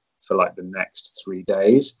window for the next 3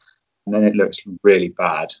 days. And then it looks really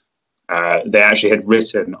bad. They actually had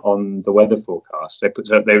written on the weather forecast. They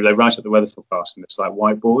write up the weather forecast in this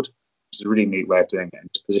whiteboard, which is a really neat way of doing it.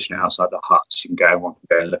 And just position it outside the hut so you can everyone can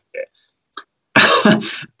go and look at it.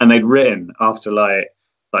 And they'd written after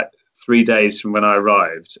 3 days from when I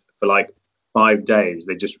arrived, for 5 days,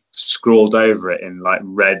 they just scrawled over it in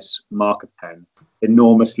red marker pen,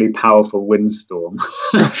 enormously powerful windstorm,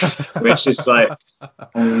 which is none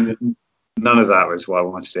of that was what I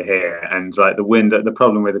wanted to hear. And the wind, the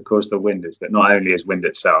problem with, of course, the wind is that not only is wind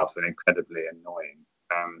itself an incredibly annoying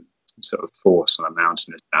sort of force on a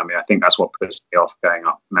mountain. I mean, I think that's what puts me off going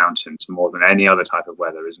up mountains more than any other type of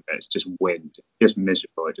weather, isn't it? It's just wind. It's just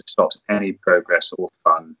miserable. It just stops any progress or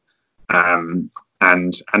fun.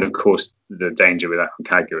 And of course, the danger with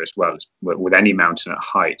Aconcagua as well, with any mountain at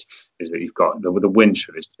height, is that you've got the wind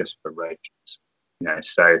chill is just ferocious.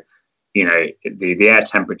 So the air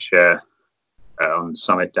temperature on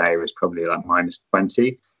summit day was probably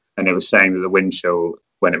 -20, and it was saying that the wind chill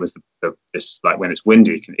when it was when it's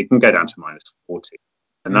windy, it can go down to -40,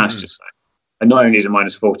 and that's just and not only is it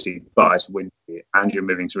 -40, but it's windy and you're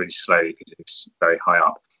moving really slowly because it's very high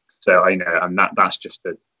up. So and that's just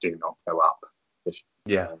a do not go up.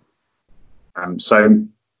 Yeah. So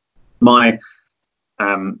my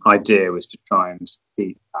idea was to try and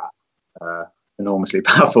beat that enormously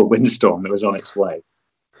powerful windstorm that was on its way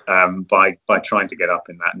by trying to get up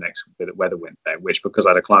in that next weather window, which, because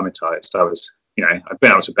I'd acclimatized, I was I'd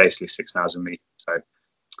been able to basically 6,000 meters. So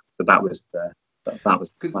that was the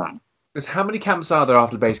plan. Because how many camps are there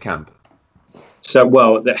after base camp? So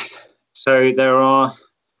there are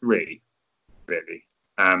 3 really.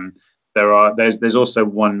 There's also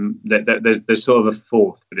one there's sort of a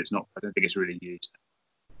 4th, but it's not. I don't think it's really used.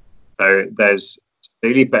 So there's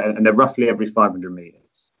and they're roughly every 500 meters.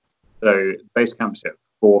 So base camp's at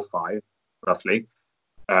 4 or 5 roughly.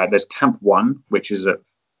 There's camp 1, which is at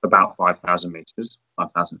about 5,000 meters,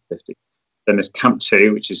 5,050. Then there's Camp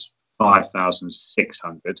 2, which is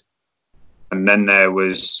 5,600. And then there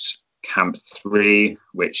was Camp 3,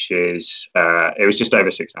 which is, it was just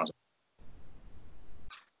over 6,000.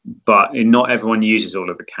 But not everyone uses all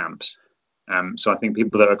of the camps. So I think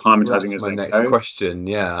people that are acclimatizing as my they next go. question.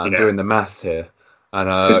 Yeah, I'm doing the maths here. And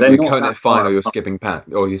you're cutting it fine, or you're skipping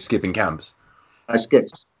you're skipping camps. I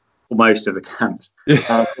skipped most of the camps.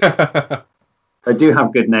 Yeah. They do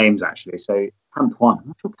have good names, actually. So Camp 1, I'm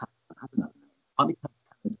not sure Camp 1 has another name. Might be Camp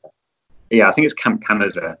Canada. Yeah, I think it's Camp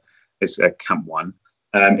Canada. It's Camp 1.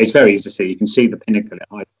 It's very easy to see. You can see the pinnacle at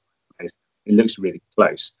high. It looks really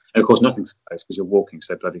close. And of course, nothing's close because you're walking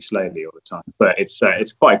so bloody slowly all the time. But it's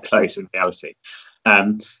quite close in reality.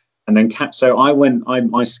 And then I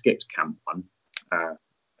skipped Camp 1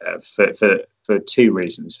 for two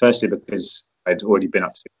reasons. Firstly, because I'd already been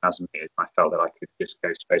up to 6,000 meters. I felt that I could just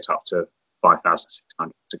go straight up to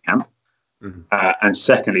 5,600 to camp. Mm-hmm. And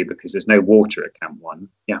secondly, because there's no water at Camp 1,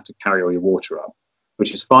 you have to carry all your water up,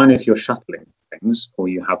 which is fine if you're shuttling things or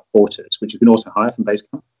you have porters, which you can also hire from base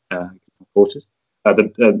camp. Porters.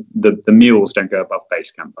 The mules don't go above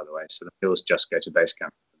base camp, by the way. So the mules just go to base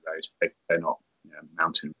camp on the road. They're not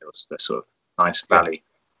mountain mules. They're sort of nice valley,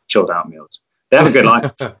 chilled out mules. They have a good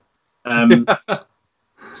life. But of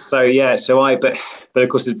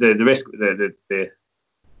course the risk, the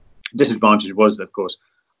disadvantage was, of course,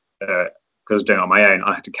 because I was doing it on my own,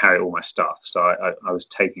 I had to carry all my stuff. So I was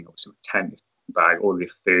taking obviously a tent bag, all the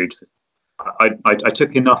food. I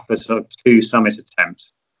took enough for sort of 2 summit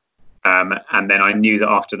attempts. And then I knew that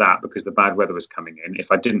after that, because the bad weather was coming in,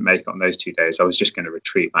 if I didn't make it on those 2 days, I was just going to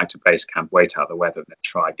retreat back to base camp, wait out the weather, and then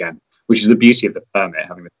try again, which is the beauty of the permit,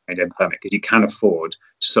 having the made-in permit, because you can afford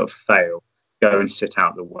to sort of fail, go and sit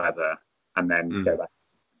out the weather, and then go back.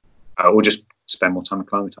 Or just spend more time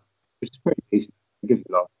acclimatizing, which is pretty easy. It gives you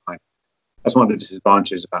a lot of time. That's one of the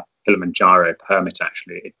disadvantages about Kilimanjaro permit,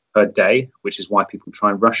 actually. It's per day, which is why people try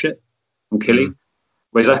and rush it on Kili.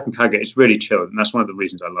 Whereas Aconcagua, it's really chilled, and that's one of the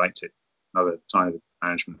reasons I liked it. Another time of the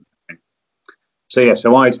management thing. So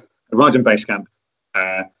I arrived in base camp,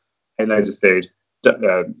 ate loads of food,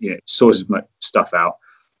 sorted my stuff out,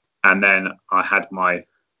 and then I had my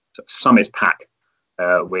summit pack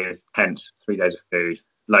with tent, 3 days of food,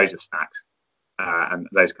 loads of snacks, and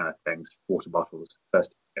those kind of things, water bottles,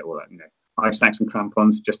 first aid, all that, ice snacks and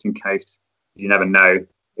crampons just in case. You never know.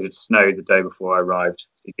 It had snowed the day before I arrived.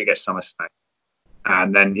 You could get summer snacks.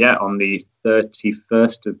 And then, on the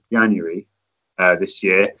 31st of January this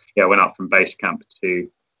year, I went up from base camp to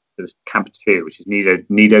Camp 2, which is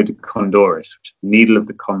Nido de Condores, which is the Needle of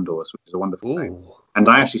the Condors, which is a wonderful name. And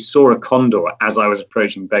I actually saw a condor as I was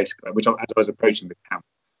approaching base camp, as I was approaching the camp.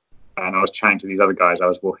 And I was chatting to these other guys I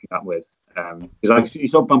was walking up with. Because you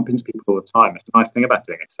sort of bump into people all the time. That's the nice thing about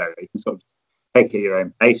doing it solo. You can sort of take it at your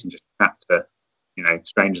own pace and just chat to,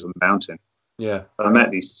 strangers on the mountain. Yeah, I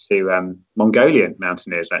met these 2 Mongolian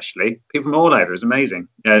mountaineers, actually. People from all over. It was amazing.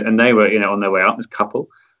 And they were, on their way up as a couple.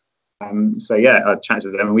 I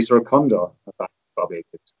chatted with them and we saw a condor. I thought, probably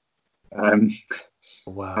good.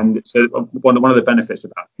 Wow. And so one of the benefits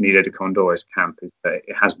about Nido de Condores camp is that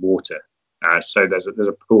it has water. So there's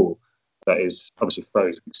a pool that is obviously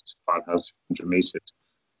frozen, which is 5,600 meters,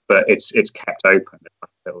 but it's kept open. There's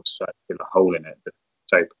like a little circular hole in it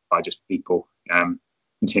that's open by just people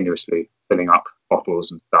continuously filling up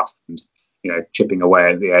bottles and stuff, and chipping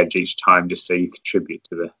away at the edge each time, just so you contribute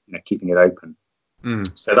to the keeping it open.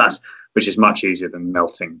 So which is much easier than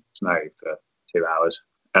melting snow for 2 hours.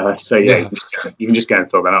 You can just go and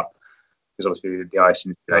fill that up, because obviously the ice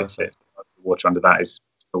insulates it. The water under that is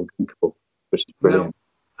still drinkable, which is brilliant.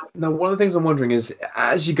 Now, one of the things I'm wondering is,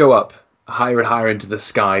 as you go up higher and higher into the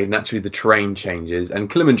sky, naturally the terrain changes, and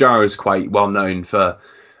Kilimanjaro is quite well known for.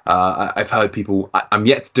 I've heard people. I'm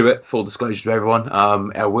yet to do it. Full disclosure to everyone.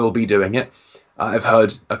 I will be doing it. I've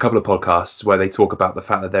heard a couple of podcasts where they talk about the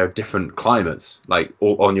fact that there are different climates, like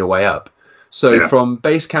on your way up. So from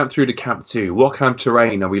base camp through to Camp 2, what kind of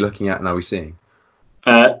terrain are we looking at and are we seeing?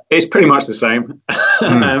 It's pretty much the same.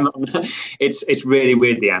 It's really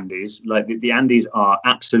weird, the Andes. Like the Andes are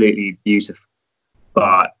absolutely beautiful,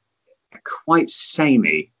 but quite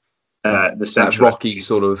samey. The central rocky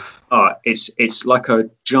sort of. It's like a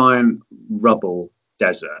giant rubble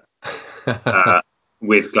desert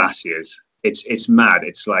with glaciers. It's mad.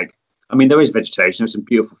 It's like, there is vegetation. There's some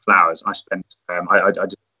beautiful flowers. I spent I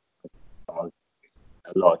did a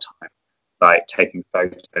lot of time like taking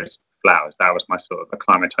photos of flowers. That was my sort of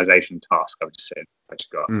acclimatization task. I would just sit. I just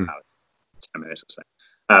got about 10 minutes or so.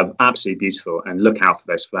 Absolutely beautiful, and look out for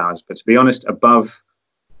those flowers. But to be honest, above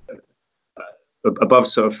above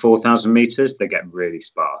sort of 4,000 meters, they get really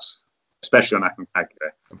sparse, especially on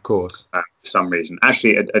Aconcagua. Of course. For some reason.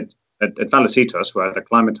 Actually, at Vallecito, where they're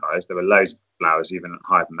acclimatized, there were loads of flowers even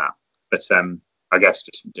higher than that. But I guess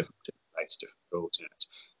just different place, different rules. It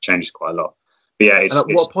changes quite a lot. But yeah, and at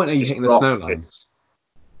what point are you hitting the snow line?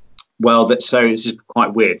 Well, so this is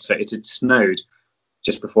quite weird. So it had snowed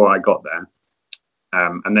just before I got there,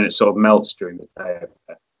 and then it sort of melts during the day.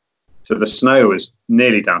 So the snow was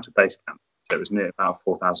nearly down to base camp. So it was near about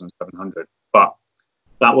 4,700. But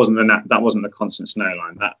that wasn't the constant snow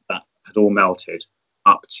line. That had all melted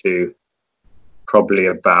up to probably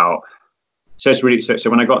about. So it's really so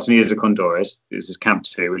when I got to Nido de Condores, this is Camp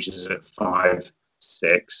 2, which is at 5,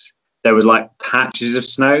 6. There was like patches of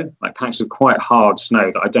snow, like patches of quite hard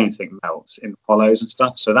snow that I don't think melts in hollows and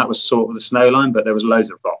stuff. So that was sort of the snow line, but there was loads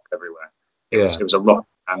of rock everywhere. It was a rock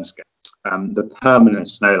landscape. The permanent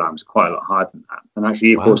snow line was quite a lot higher than that. And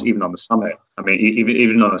actually, of course, even on the summit, I mean,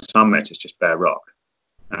 even on the summit, it's just bare rock.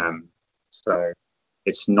 So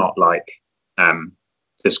it's not like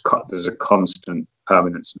there's a constant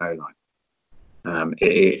permanent snow line.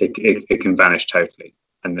 It can vanish totally,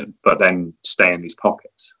 but then stay in these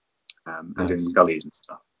pockets. And in gullies and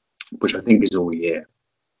stuff, which I think is all year.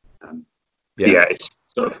 Yeah, it's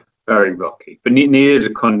sort of very rocky. But Nido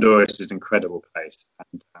de Condores is an incredible place,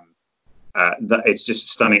 and that it's just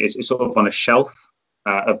stunning. It's sort of on a shelf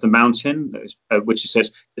of the mountain, which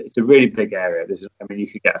says it's a really big area. You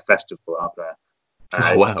could get a festival up there.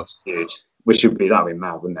 Wow, it's huge. That'd be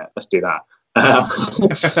mad, wouldn't it? Let's do that.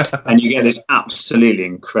 And you get this absolutely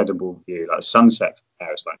incredible view, like sunset from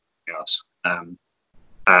there. It's like nothing else.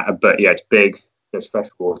 But yeah, it's big. There's fresh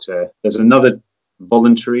water. There's another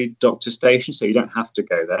voluntary doctor station, so you don't have to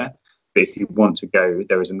go there. But if you want to go,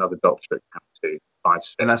 there is another doctor at Camp 2, 5,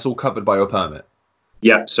 6. And that's all covered by your permit?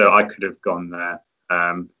 Yeah, so I could have gone there.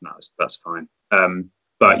 That's fine.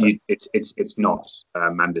 But it's not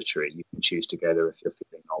mandatory. You can choose to go there if you're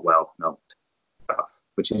feeling not well,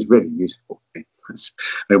 which is really useful.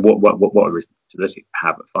 What a responsibility to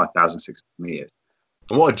have at 5,600 meters.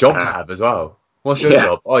 And what a job to have as well. What's your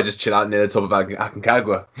job? I just chill out near the top of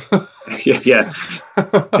Aconcagua.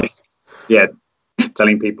 Yeah.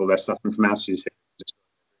 Telling people they're suffering from altitude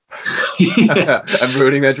and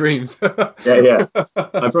ruining their dreams. Yeah.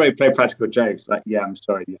 I've already played practical jokes like, "Yeah, I'm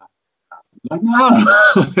sorry." Yeah. Like,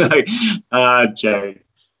 no. Joe.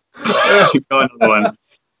 Got another one.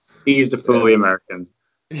 He's the fool the Americans.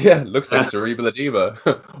 Yeah, looks like cerebral edema.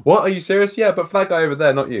 What? Are you serious? Yeah, but flag guy over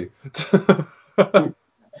there, not you.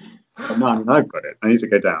 No, I've got it. I need to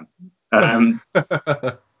go down.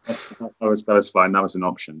 That was fine. That was an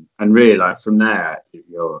option. And really, like from there,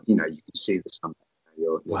 you can see the summit.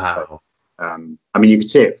 Wow. You can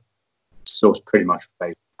see it sort of pretty much from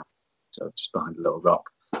base camp, so just behind a little rock.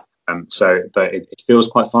 But it feels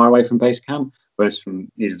quite far away from base camp. Whereas from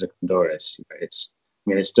Nido de Condores, it's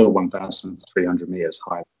still 1,300 meters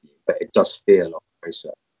higher than you, but it does feel a lot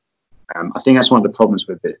closer. I think that's one of the problems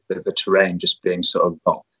with the terrain just being sort of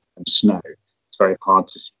rock and snow. It's very hard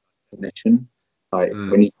to see definition.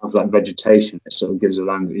 When you have like vegetation, it sort of gives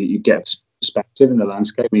you get perspective in the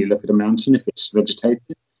landscape when you look at a mountain. If it's vegetated,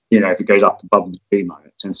 if it goes up above the tree line,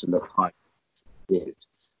 it tends to look high.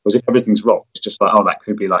 Whereas if everything's rock, it's just like, that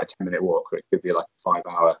could be like a 10-minute walk, or it could be like a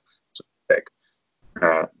 5-hour sort of trek.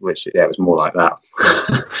 Which it was more like that.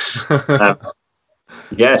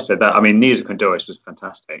 So Nido de Condores was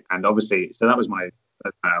fantastic, and obviously, so that was my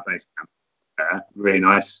base camp. Really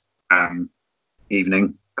nice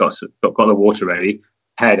evening. Got the water ready,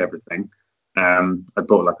 prepared everything. I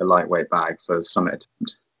brought like a lightweight bag for the summit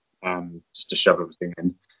attempt, just to shove everything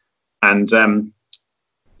in, and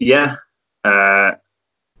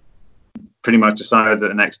pretty much decided that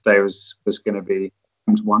the next day was going to be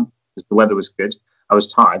one because the weather was good. I was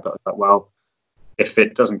tired, but I thought, well, if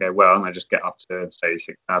it doesn't go well and I just get up to say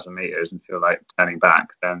 6,000 meters and feel like turning back,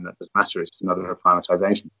 then that doesn't matter. It's just another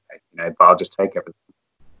acclimatization day, but I'll just take everything.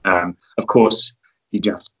 Of course, you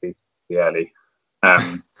do have to be early.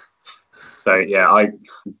 I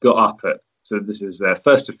got up so this is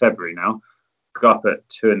 1st of February now. Got up at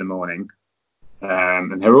 2 a.m,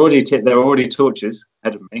 and there were already torches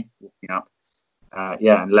ahead of me walking up.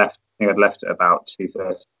 And left. I think I'd left at about 2:30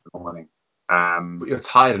 in the morning. But you're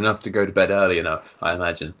tired enough to go to bed early enough, I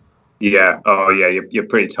imagine. Yeah. Oh, yeah. You're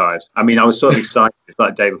pretty tired. I was sort of excited. It's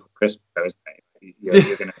like the day before Christmas, isn't it?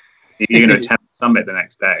 You're gonna attempt the summit the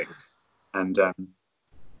next day, and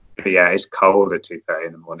it's cold at 2:30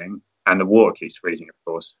 in the morning, and the water keeps freezing, of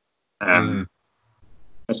course. And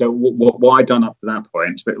so, what I'd done up to that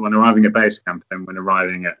point, but when arriving at base camp and when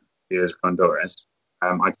arriving at Nido de Condores, I'd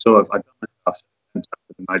done my stuff, and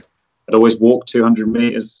I'd I'd always walk 200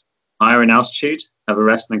 meters higher in altitude, have a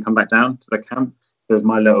rest, and then come back down to the camp. It was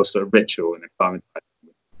my little sort of ritual in the climbing.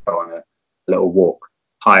 Go on a little walk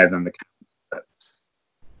higher than the camp. But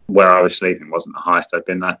where I was sleeping wasn't the highest I'd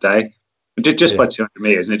been that day, but just by 200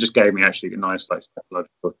 meters, and it just gave me actually a nice like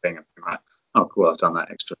psychological thing. I'm like, oh, cool, I've done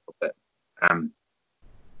that extra little bit.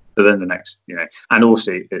 So then the next, and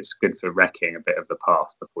also it's good for wrecking a bit of the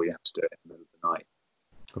path before you have to do it in the middle of the night.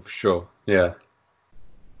 Oh, for sure, yeah.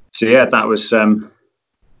 So yeah, that was then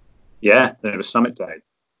it was summit day.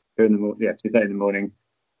 2:30 in the morning.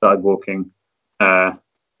 Started walking.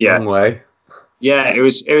 Long way. Yeah,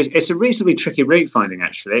 it's a reasonably tricky route finding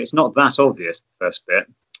actually. It's not that obvious the first bit.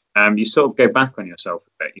 You sort of go back on yourself a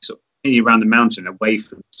bit. You sort of continue around the mountain away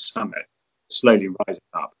from the summit, slowly rising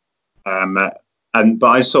up. But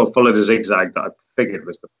I sort of followed a zigzag that I figured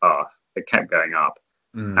was the path. It kept going up,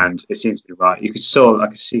 and it seems to be right. I could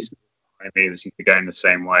see something behind me that seemed to be going the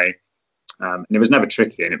same way, and it was never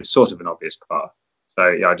tricky, and it was sort of an obvious path. So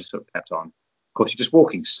yeah, I just sort of kept on. Of course, you're just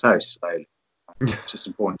walking so slowly. It's just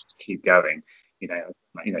important to keep going.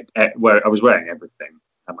 Where I was wearing everything,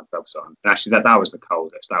 had my gloves on, and actually that was the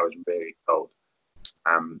coldest. That was really cold.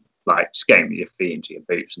 Like just getting your feet into your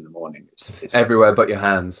boots in the morning. It's everywhere but your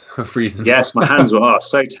hands are freezing. Yes, my hands were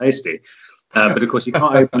so tasty. But of course, you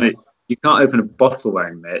can't open it. You can't open a bottle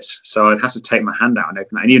wearing mitts, so I'd have to take my hand out and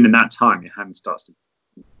open it. And even in that time, your hand starts to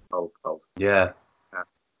be cold. Yeah.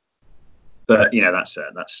 But that's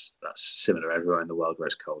similar everywhere in the world where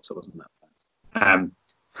it's cold, so it wasn't that bad.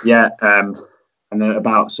 And then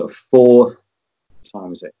about sort of 4. What time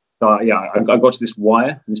was it? I got to this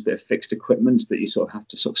wire and this bit of fixed equipment that you sort of have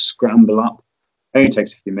to sort of scramble up. It only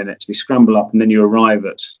takes a few minutes. We scramble up and then you arrive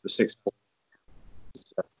at the 6th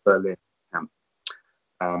Berlin camp.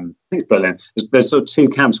 I think it's Berlin. There's sort of 2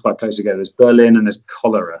 camps quite close together. There's Berlin and there's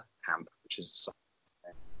Cholera camp, which is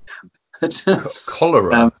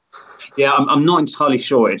Cholera. Yeah, I'm not entirely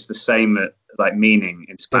sure it's the same like meaning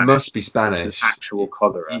in Spanish. It must be Spanish. Actual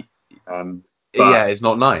cholera. Yeah, it's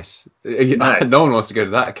not nice. No one wants to go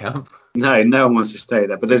to that camp. No one wants to stay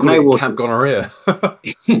there. But there's no water. Camp gonorrhea.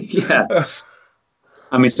 Yeah.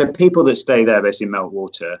 I mean, so people that stay there basically melt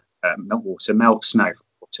snow for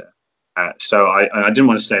water. So I didn't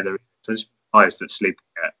want to stay there. So there's guys that sleep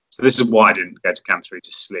there. So this is why I didn't go to Camp 3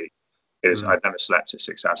 to sleep, because I'd never slept at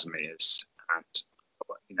 6,000 meters,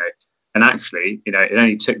 and actually, it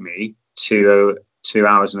only took me 2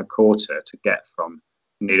 hours and a quarter to get from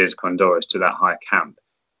Nida de Condores to that high camp.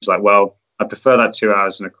 It's like, well, I prefer that 2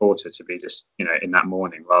 hours and a quarter to be just, in that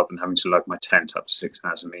morning rather than having to lug my tent up to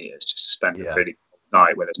 6,000 meters just to spend a really cold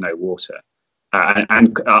night where there's no water.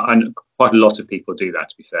 And quite a lot of people do that,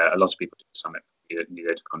 to be fair. A lot of people do the summit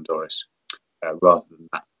Nida de Condores rather than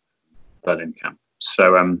that Berlin camp.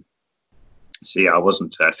 So I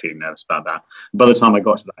wasn't feeling nervous about that. By the time I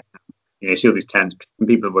got to that camp, you see all these tents, and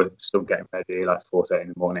people were still getting ready, like 4:30 in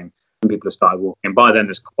the morning, and people have started walking. And by then,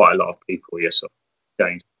 there's quite a lot of people you're sort of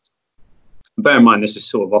going. Bear in mind, this is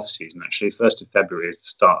sort of off season, actually. 1st of February is the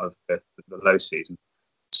start of the low season.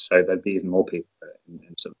 So there'd be even more people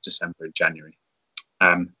in sort of December and January.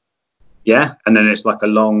 And then it's like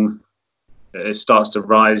it starts to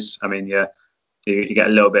rise. I mean, you get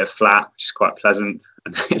a little bit of flat, which is quite pleasant,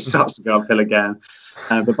 and then it starts to go uphill again.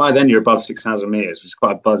 But by then you're above 6,000 meters, which is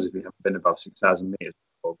quite a buzz if you haven't been above 6,000 meters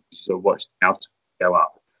before. You sort of watch the altitude go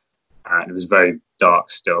up, and it was very dark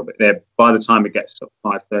still. But by the time it gets to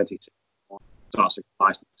 5:30, it starts to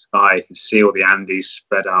rise in the sky. You can see all the Andes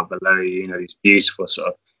spread out below you. These beautiful sort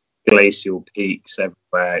of glacial peaks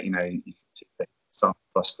everywhere. You can see the sun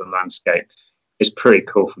across the landscape. It's pretty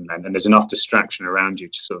cool from then, and there's enough distraction around you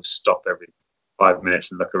to sort of stop every 5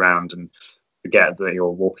 minutes and look around and forget that you're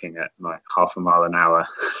walking at like half a mile an hour.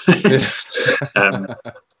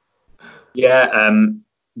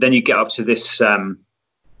 Then you get up to this.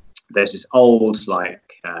 There's this old like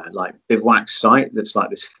bivouac site that's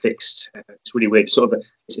like this fixed. It's really weird. It's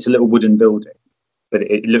a little wooden building, but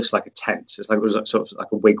it looks like a tent. It's like it was sort of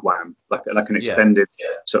like a wigwam, like an extended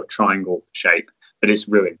sort of triangle shape. But it's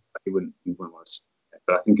ruined. You wouldn't want to see it.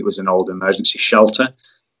 But I think it was an old emergency shelter.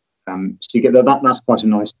 So you get that. That's quite a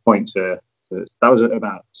nice point to that was at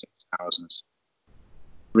about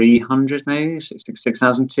 6,300 maybe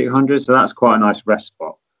 6,200. So that's quite a nice rest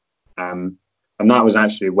spot. And that was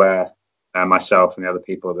actually where myself and the other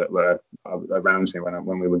people that were around me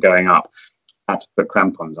when we were going up had to put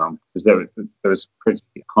crampons on, because there was pretty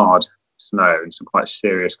hard snow and some quite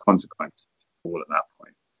serious consequences all at that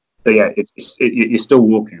point. So you're still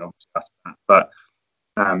walking obviously after that, but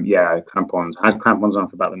crampons. I had crampons on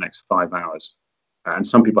for about the next 5 hours, and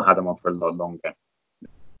some people had them on for a lot longer,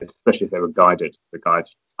 especially if they were guided. The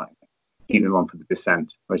guides, keep them on for the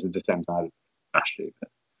descent. Whereas the descent I had actually.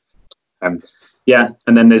 Yeah,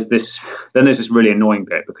 and then there's this really annoying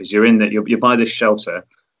bit because you're by this shelter,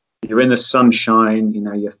 you're in the sunshine,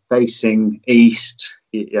 you're facing east,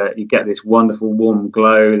 you get this wonderful warm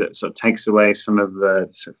glow that sort of takes away some of the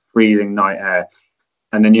sort of freezing night air,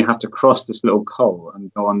 and then you have to cross this little col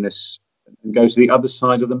and go to the other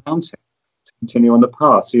side of the mountain to continue on the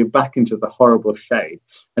path. So you're back into the horrible shade,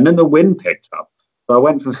 and then the wind picked up. So I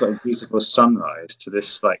went from sort of beautiful sunrise to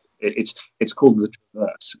this, like, it's called the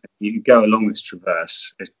traverse. You go along this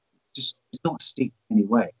traverse. It's not steep in any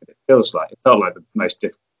way, but it felt like the most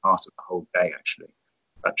difficult part of the whole day, actually,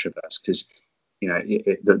 that traverse, because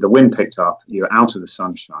the wind picked up. You're out of the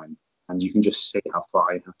sunshine, and you can just see how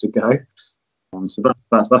far you have to go. So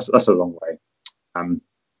that's a long way. And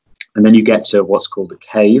then you get to what's called a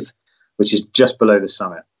cave, which is just below the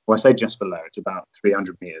summit. Well, I say just below. It's about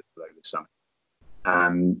 300 meters below the summit.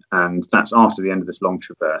 And that's after the end of this long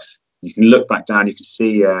traverse. You can look back down. You can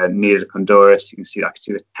see near the Condorus. I can see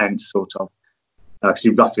the tent, sort of. I can see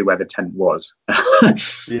roughly where the tent was.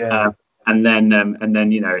 Yeah. And then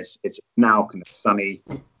it's now kind of sunny,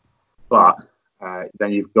 but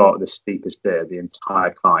then you've got the steepest bit, the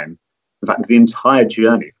entire climb. In fact, the entire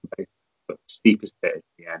journey from the steepest bit at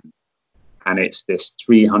the end, and it's this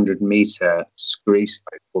 300-meter scree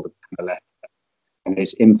slope called the Canaletta, and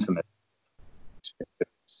it's infamous. It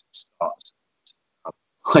starts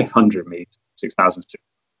 500 meters,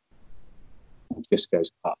 6,600. It just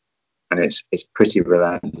goes up, and it's pretty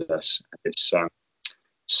relentless. It's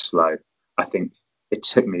slow. I think it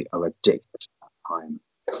took me a ridiculous amount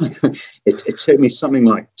of time. It took me something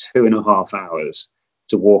like 2.5 hours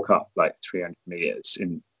to walk up like 300 meters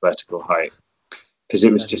in vertical height, because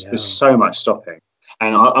it was just there's so much stopping,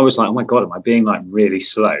 and I was like, oh my god, am I being like really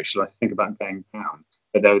slow? Should I think about going down?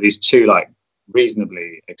 But there were these two like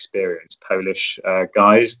reasonably experienced Polish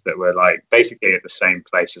guys that were like basically at the same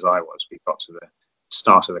place as I was. We got to the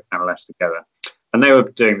start of the Canaletta together, and they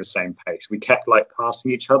were doing the same pace. We kept like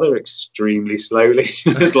passing each other extremely slowly.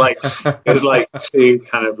 It was like two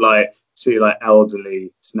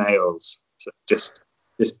elderly snails, so just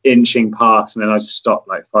inching past, and then I just stopped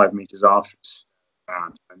like 5 meters after,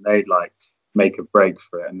 and they'd like make a break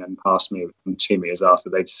for it and then pass me 2 meters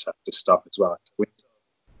after. They just have to stop as well. So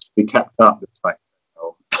we kept up this like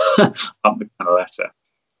up the Canaletta,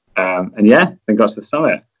 and then got to the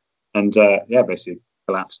summit, and basically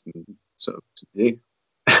collapsed and sort of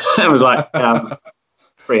I was like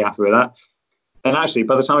pretty happy with that. And actually,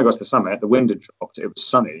 by the time I got to the summit, the wind had dropped. It was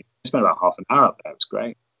sunny. I spent about half an hour up there. It was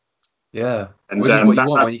great. Yeah, and which is what you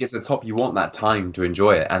want when you get to the top. You want that time to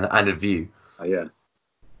enjoy it and a view. Yeah,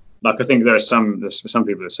 like I think there's some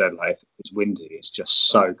people have said like if it's windy, it's just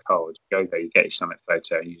so cold. You go there, you get your summit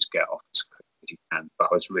photo, and you just get off as quick as you can. But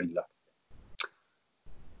I was really lucky.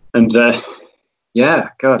 And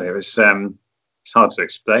God, it was. It's hard to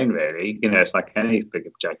explain, really. It's like any big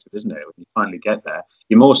objective, isn't it? When you finally get there,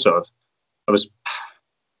 you're more sort of. I was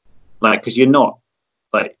like, because you're not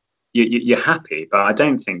like. You're happy, but I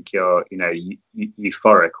don't think you're,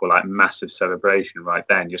 euphoric or like massive celebration right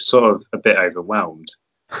then. You're sort of a bit overwhelmed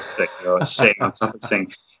that you're sitting on top of the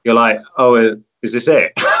thing. You're like, oh, is this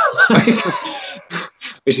it?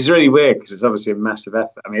 Which is really weird because it's obviously a massive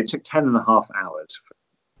effort. I mean, it took 10.5 hours from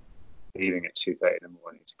leaving at 2:30 in the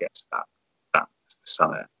morning to get to that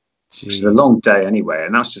summit, which is a long day anyway.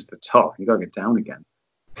 And that's just the top. You got to get down again.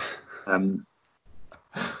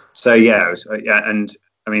 So yeah, it was, and.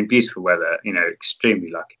 I mean, beautiful weather,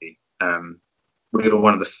 extremely lucky. We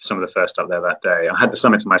were some of the first up there that day. I had the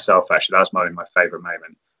summit to myself, actually. That was my favourite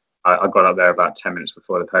moment. I got up there about 10 minutes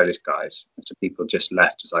before the Polish guys. And so people just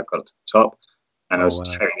left as I got to the top. And I was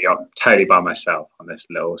totally by myself on this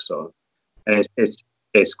little sort of... And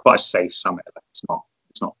it's quite a safe summit. It's not.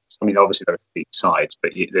 I mean, obviously there are steep sides,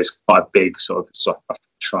 but there's quite a big sort of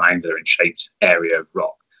triangular and shaped area of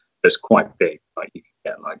rock that's quite big. Like you can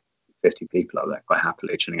get like 50 people up there quite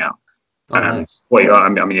happily chilling out. Nice. Well, I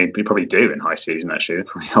mean, you probably do in high season actually.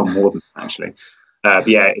 Probably are more than that, actually. But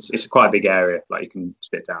yeah, it's quite a big area. Like you can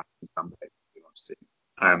sit down and sunbathe if you want to.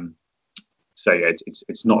 So yeah,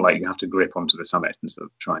 it's not like you have to grip onto the summit and sort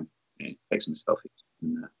of try and take some selfies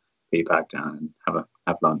and put your bag down and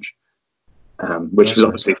have lunch, which was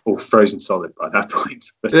obviously all frozen solid by that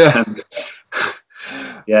point. But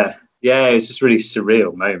yeah, it's just really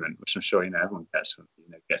surreal moment, which I'm sure everyone gets when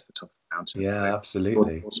gets to the top of the mountain. Yeah,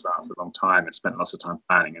 absolutely. Thought about it for a long time and spent lots of time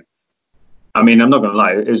planning. And I mean, I'm not going to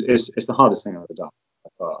lie, it's the hardest thing I've ever done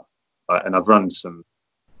so far. And I've run some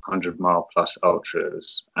 100-mile plus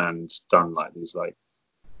ultras and done like these like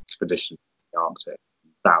expeditions in the Arctic.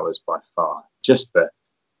 That was by far just the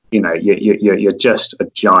you're just a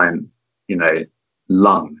giant,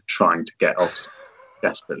 lung trying to get oxygen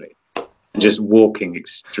desperately, and just walking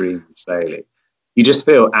extremely slowly. You just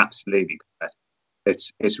feel absolutely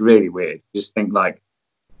pathetic. It's really weird. You just think like,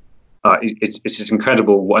 it's this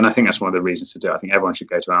incredible, and I think that's one of the reasons to do it. I think everyone should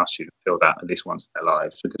go to altitude and feel that at least once in their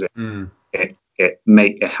lives, because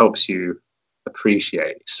it helps you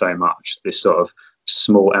appreciate so much this sort of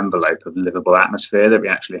small envelope of livable atmosphere that we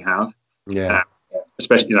actually have. Yeah.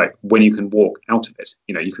 Especially like when you can walk out of it.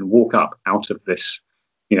 You can walk up out of this,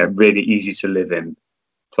 really easy to live in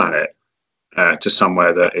planet to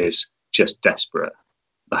somewhere that is just desperate.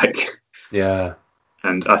 Like, yeah.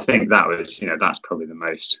 And I think that was, that's probably the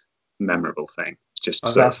most memorable thing. It's just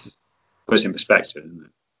puts in perspective, isn't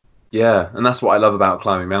it? Yeah, and that's what I love about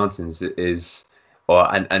climbing mountains and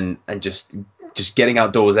just getting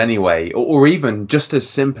outdoors anyway, or even just as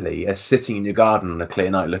simply as sitting in your garden on a clear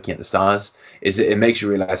night looking at the stars. It makes you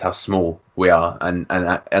realize how small we are, and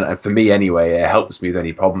for me anyway, it helps me with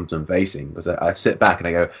any problems I'm facing, because I sit back and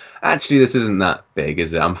I go, actually, this isn't that big,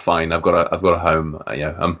 is it? I'm fine. I've got a home.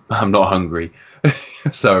 I'm not hungry.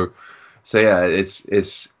 so yeah, it's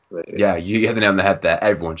yeah. You hit the nail on the head there.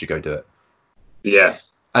 Everyone should go do it. Yeah.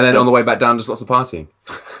 And then on the way back down, just lots of partying.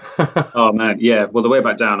 Oh man, yeah. Well, the way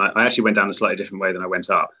back down, I actually went down a slightly different way than I went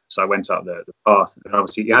up. So I went up the path, and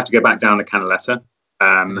obviously you have to go back down the Canaleta.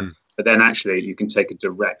 But then actually you can take a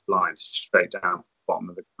direct line straight down the bottom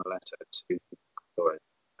of the Canaleta to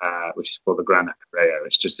which is called the Gran Acarreo.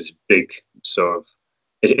 It's just this big sort of,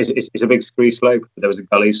 it's a big scree slope, but there was a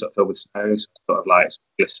gully sort of filled with snow, sort of like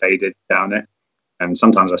glissaded down it. And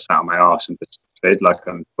sometimes I sat on my arse and just slid like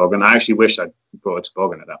on toboggan. I actually wish I'd brought a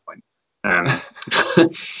toboggan at that point. And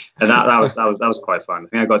that was quite fun. I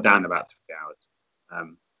think I got down in about 3 hours.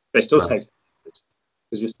 But it still takes,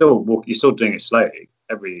 because you're still doing it slowly.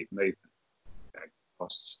 Every movement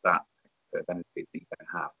costs that bit of energy that you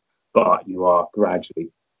don't have, but you are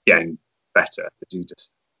gradually getting better.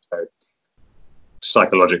 So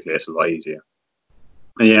psychologically, it's a lot easier.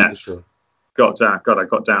 And yeah, sure. I got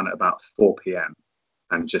down at about 4 p.m.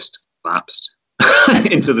 and just collapsed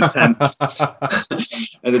into the tent.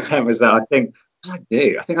 And the tent was there. I think, what did I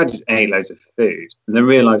do? I think I just ate loads of food and then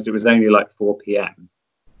realised it was only like 4 p.m.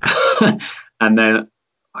 And then,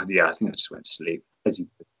 I think I just went to sleep.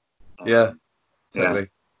 Yeah, exactly.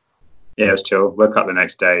 Yeah, it was chill. Woke up the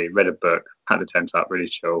next day, read a book, had the tent up, really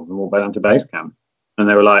chill, and walked back down to base camp. And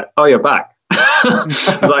they were like, "Oh, you're back." I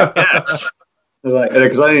was like, "Yeah." I was like,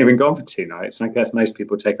 because I hadn't even gone for 2 nights. And I guess most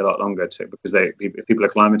people take a lot longer because if people are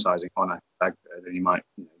acclimatizing on a bag, then you might,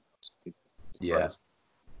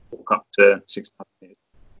 walk up to 6 minutes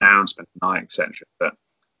down, spend the night, etc. But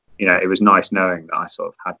it was nice knowing that I sort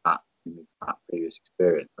of had that previous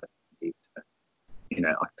experience.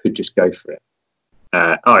 I could just go for it.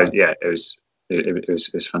 It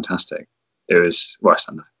was fantastic. It was worse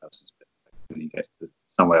than nothing else. When you get to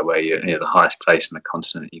somewhere where you're the highest place in the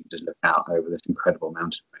continent, you can just look out over this incredible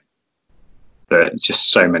mountain range. But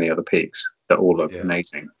just so many other peaks that all look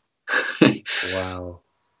amazing. Wow.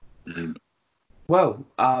 Well,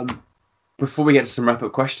 before we get to some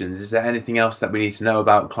wrap-up questions, is there anything else that we need to know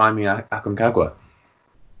about climbing Aconcagua?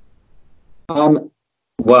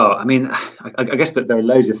 Well, I mean, I guess that there are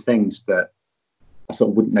loads of things that I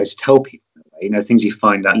sort of wouldn't know to tell people. Things you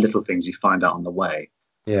find out, little things you find out on the way.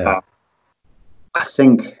 Yeah. I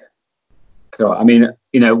think,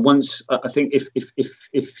 once I think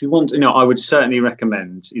if you want, I would certainly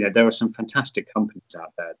recommend. There are some fantastic companies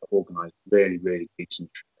out there that organise really, really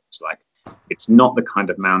decent trips. Like, it's not the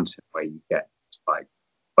kind of mountain where you get like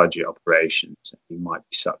budget operations and you might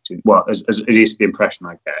be sucked in. Well, as it is the impression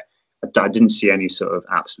I get. I didn't see any sort of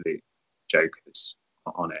absolute jokers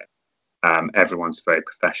on it. Everyone's very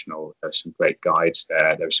professional. There's some great guides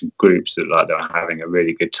there. There are some groups that are having a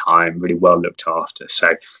really good time, really well looked after.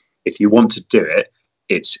 So if you want to do it,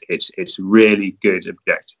 it's really good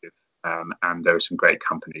objective. And there are some great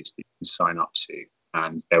companies that you can sign up to,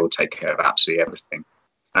 and they will take care of absolutely everything.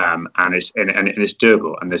 And it's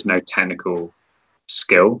doable, and there's no technical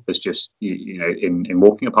skill. There's just in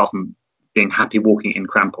walking, apart from being happy walking in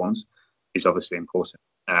crampons, is obviously important.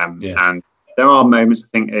 And there are moments, I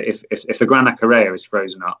think, if the Gran Acarreo is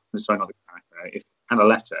frozen up, sorry, not the Gran Acarreo, if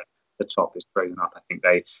Canaleta, the top, is frozen up, I think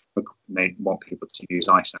they want people to use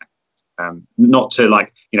ice axe, not to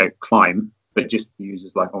climb, but just to use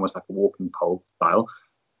as almost like a walking pole style.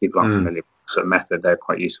 People aren't familiar with the sort of method; they're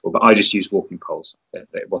quite useful. But I just use walking poles.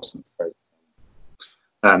 It wasn't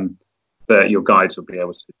frozen. But your guides will be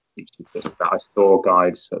able to teach you that. I saw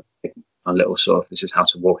guides on little sort of, this is how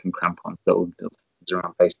to walk in crampons, little things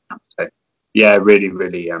around base camp. So yeah, really,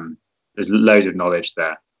 really, there's loads of knowledge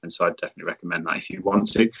there. And so I'd definitely recommend that if you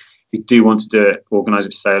want to. If you do want to do it, organise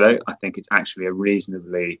it solo, I think it's actually a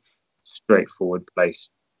reasonably straightforward place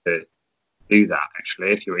to do that,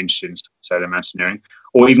 actually, if you're interested in solo mountaineering,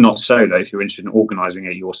 or even not solo, if you're interested in organising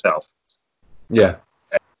it yourself. Yeah.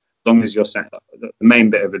 As long as you're set up, the main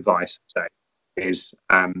bit of advice I'd say is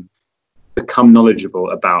become knowledgeable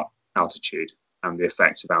about altitude and the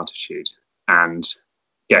effects of altitude, and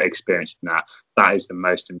get experience in that. That is the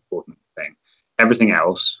most important thing. Everything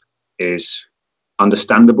else is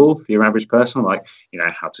understandable for your average person, like, you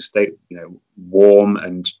know, how to stay, you know, warm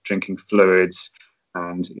and drinking fluids,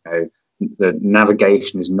 and, you know, the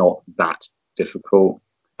navigation is not that difficult,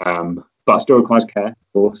 but still requires care, of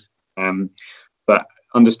course. But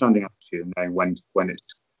understanding altitude and knowing when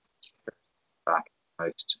it's back,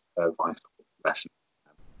 most vital lesson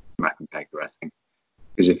from Aconcagua, I think,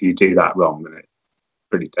 because if you do that wrong, then it's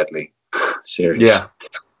pretty deadly serious.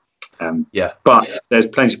 Yeah. But there's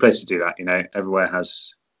plenty of places to do that. You know, everywhere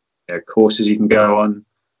has, you know, courses you can go on,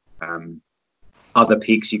 other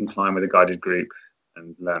peaks you can climb with a guided group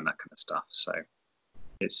and learn that kind of stuff. So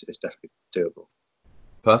it's definitely doable.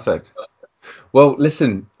 Perfect. Well,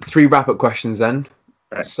 listen, 3 wrap-up questions then.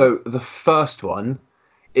 Right. So the first one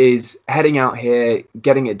is heading out here,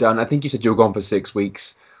 getting it done. I think you said you were gone for 6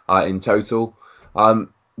 weeks in total.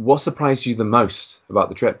 What surprised you the most about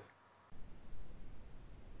the trip?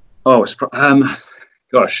 Oh,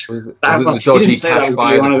 gosh, Was it the dodgy cash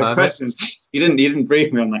buy one of the questions. You didn't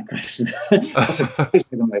brief me on that question. What surprised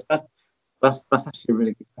me the most? That's actually a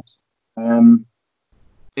really good question.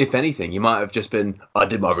 If anything, you might have just been, I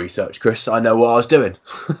did my research, Chris. I know what I was doing.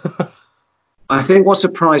 I think what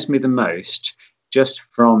surprised me the most,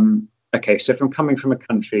 from coming from a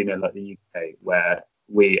country, you know, like the UK, where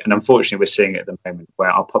and unfortunately we're seeing it at the moment, where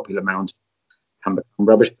our popular mountains can become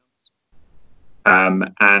rubbish.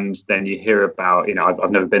 And then you hear about, you know, I've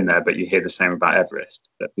never been there, but you hear the same about Everest,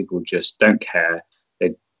 that people just don't care.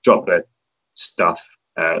 They drop their stuff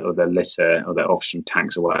or their litter or their oxygen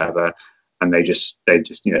tanks or whatever, and they just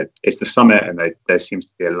you know, it's the summit, and there seems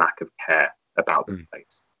to be a lack of care about the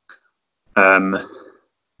place.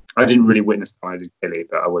 I didn't really witness the Island of Gili,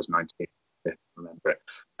 but I was 19, if I remember it.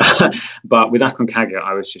 But with Aconcagua,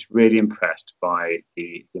 I was just really impressed by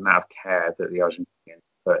the amount of care that the Argentinians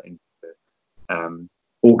put into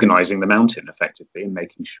organising the mountain effectively, and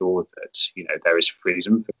making sure that, you know, there is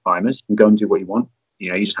freedom for climbers. You can go and do what you want. You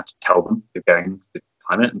know, you just have to tell them you're going to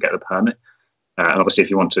climb it and get the permit. And obviously, if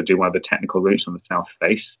you want to do one of the technical routes on the south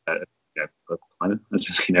face, you know, for climber,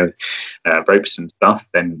 you know, ropes and stuff,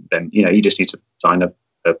 then you know, you just need to sign a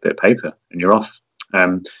bit of paper and you're off.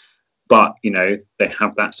 But you know, they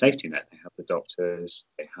have that safety net. They have the doctors.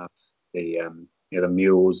 They have the you know, the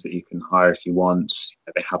mules that you can hire if you want.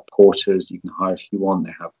 They have porters you can hire if you want.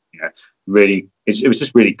 They have, you know, really, it was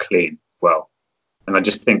just really clean. Well, and I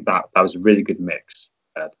just think that was a really good mix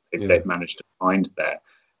they've managed to find there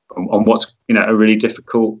on what's, you know, a really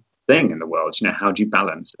difficult thing in the world. You know, how do you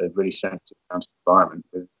balance a really sensitive environment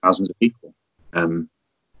with thousands of people? And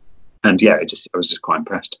yeah, I was just quite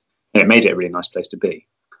impressed. And it made it a really nice place to be,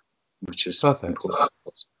 which is perfect. Important.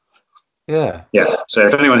 Yeah. So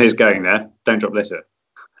if anyone here's going there, don't drop litter.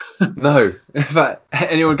 No, in fact,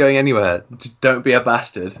 anyone going anywhere, just don't be a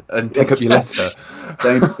bastard and pick up your litter.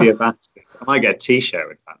 Don't be a bastard. I might get a T-shirt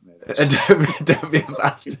with that. Don't be a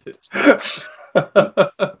bastard.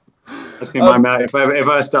 That's gonna be my mouth. If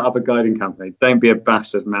I start up a guiding company, don't be a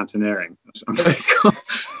bastard mountaineering.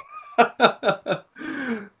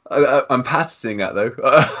 I'm patenting that though.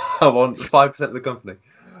 I want 5% of the company.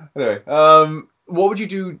 Anyway, what would you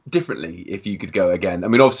do differently if you could go again? I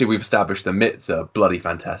mean, obviously we've established the mitts are bloody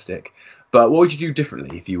fantastic, but what would you do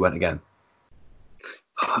differently if you went again?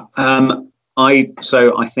 I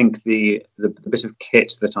think the bit of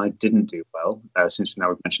kit that I didn't do well, since now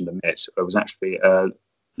we've mentioned the mitts, it was actually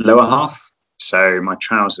lower half. So my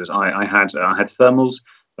trousers, I had thermals,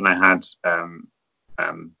 and I had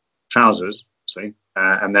trousers,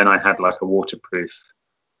 and then I had like a waterproof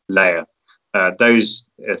layer. Those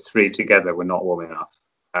 3 together were not warm enough.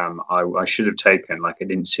 I should have taken like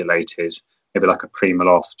an insulated, maybe like a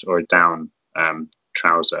Primaloft or a down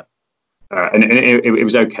trouser. And it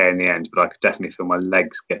was okay in the end, but I could definitely feel my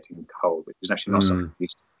legs getting cold, which is actually not something you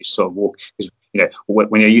sort of walk. Because, you know,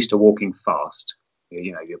 when you're used to walking fast,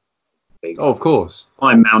 you know, you're of course,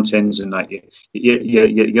 climb mountains, and like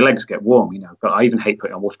your legs get warm. You know, but I even hate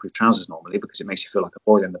putting on waterproof trousers normally because it makes you feel like a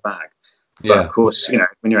boil in the bag. But of course, you know,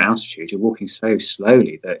 when you're at altitude, you're walking so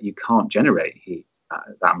slowly that you can't generate heat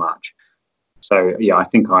that much. So yeah, I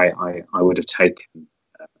think I would have taken,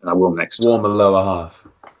 and I will next time, warmer lower half,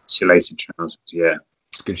 insulated trousers. Yeah,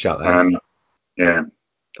 it's a good shout there. Yeah.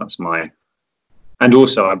 That's my. And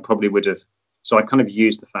also, I probably would have. So I kind of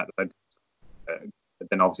used the fact that but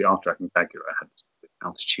then obviously after Aconcagua, I had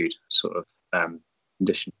altitude sort of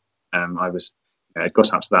condition. I was. It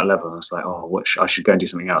got up to that level, and I was like, "Oh, I should go and do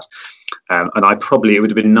something else." And it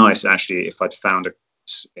would have been nice actually if I'd found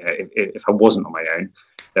if I wasn't on my own,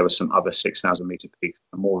 there were some other 6,000 meter peaks,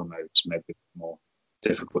 more remote, maybe more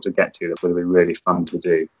difficult to get to. That would have been really fun to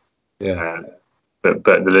do. Yeah. But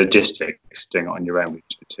the logistics doing it on your own would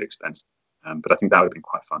just be too expensive. But I think that would have been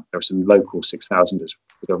quite fun. There were some local 6,000ers we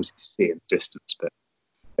could obviously see in the distance, but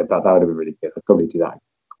that would have been really good. I'd probably do that.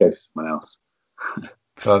 Go for someone else.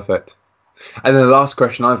 Perfect. And then the last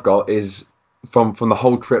question I've got is from the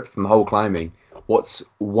whole trip, from the whole climbing, what's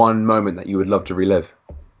one moment that you would love to relive?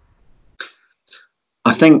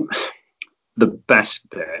 I think the best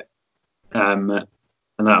bit, and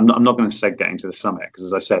I'm not going to say getting to the summit, because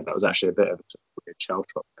as I said, that was actually a bit of a weird shell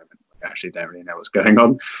shock moment. I actually don't really know what's going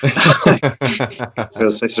on. It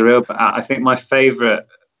feels so surreal. But I think my favourite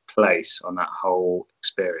place on that whole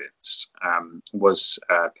experience was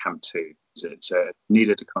Camp 2. It's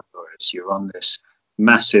Nida de Condores. You're on this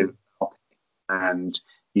massive hop, and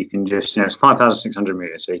you can just, it's 5,600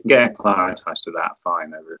 meters, so you can get acclimatized to that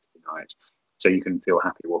fine over the night. So you can feel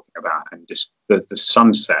happy walking about, and just the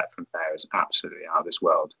sunset from there is absolutely out of this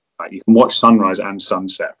world. Like, you can watch sunrise and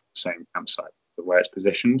sunset from the same campsite where it's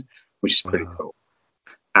positioned, which is pretty cool.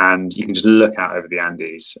 And you can just look out over the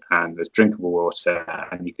Andes, and there's drinkable water,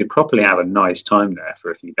 and you could probably have a nice time there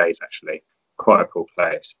for a few days, actually. Quite a cool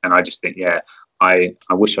place. And I just think, I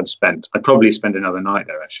wish I'd probably spend another night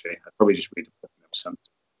there, actually. I'd probably just read a book or something.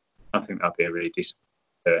 I think that'd be a really decent.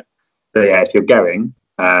 But if you're going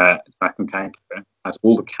back in Aconcagua, out of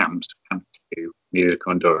all the camps, Camp 2, Nida de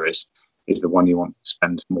Condores is the one you want to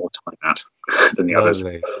spend more time at than the others.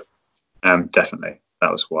 Definitely.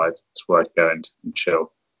 That's why I'd go and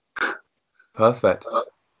chill. Perfect.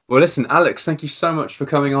 Well, listen, Alex, thank you so much for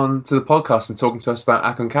coming on to the podcast and talking to us about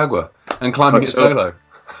Aconcagua and climbing it solo.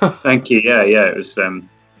 Thank you. Yeah, it was a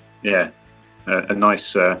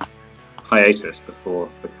nice hiatus before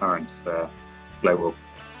the current global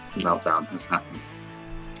meltdown has happened.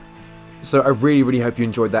 So I really, really hope you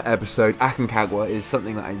enjoyed that episode. Aconcagua is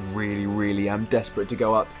something that I really, really am desperate to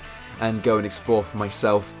go up and go and explore for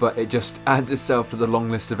myself, but it just adds itself to the long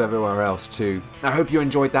list of everywhere else too. I hope you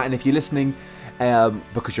enjoyed that, and if you're listening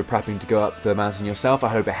because you're prepping to go up the mountain yourself, I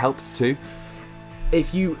hope it helped too.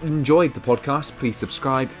 If you enjoyed the podcast, please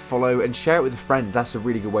subscribe, follow, and share it with a friend. That's a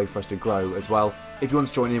really good way for us to grow as well. If you want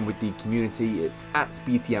to join in with the community, it's at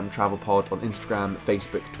BTM Travel Pod on Instagram,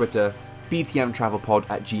 Facebook, Twitter,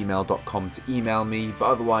 btmtravelpod@gmail.com to email me. But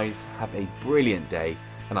otherwise, have a brilliant day,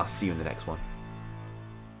 and I'll see you in the next one.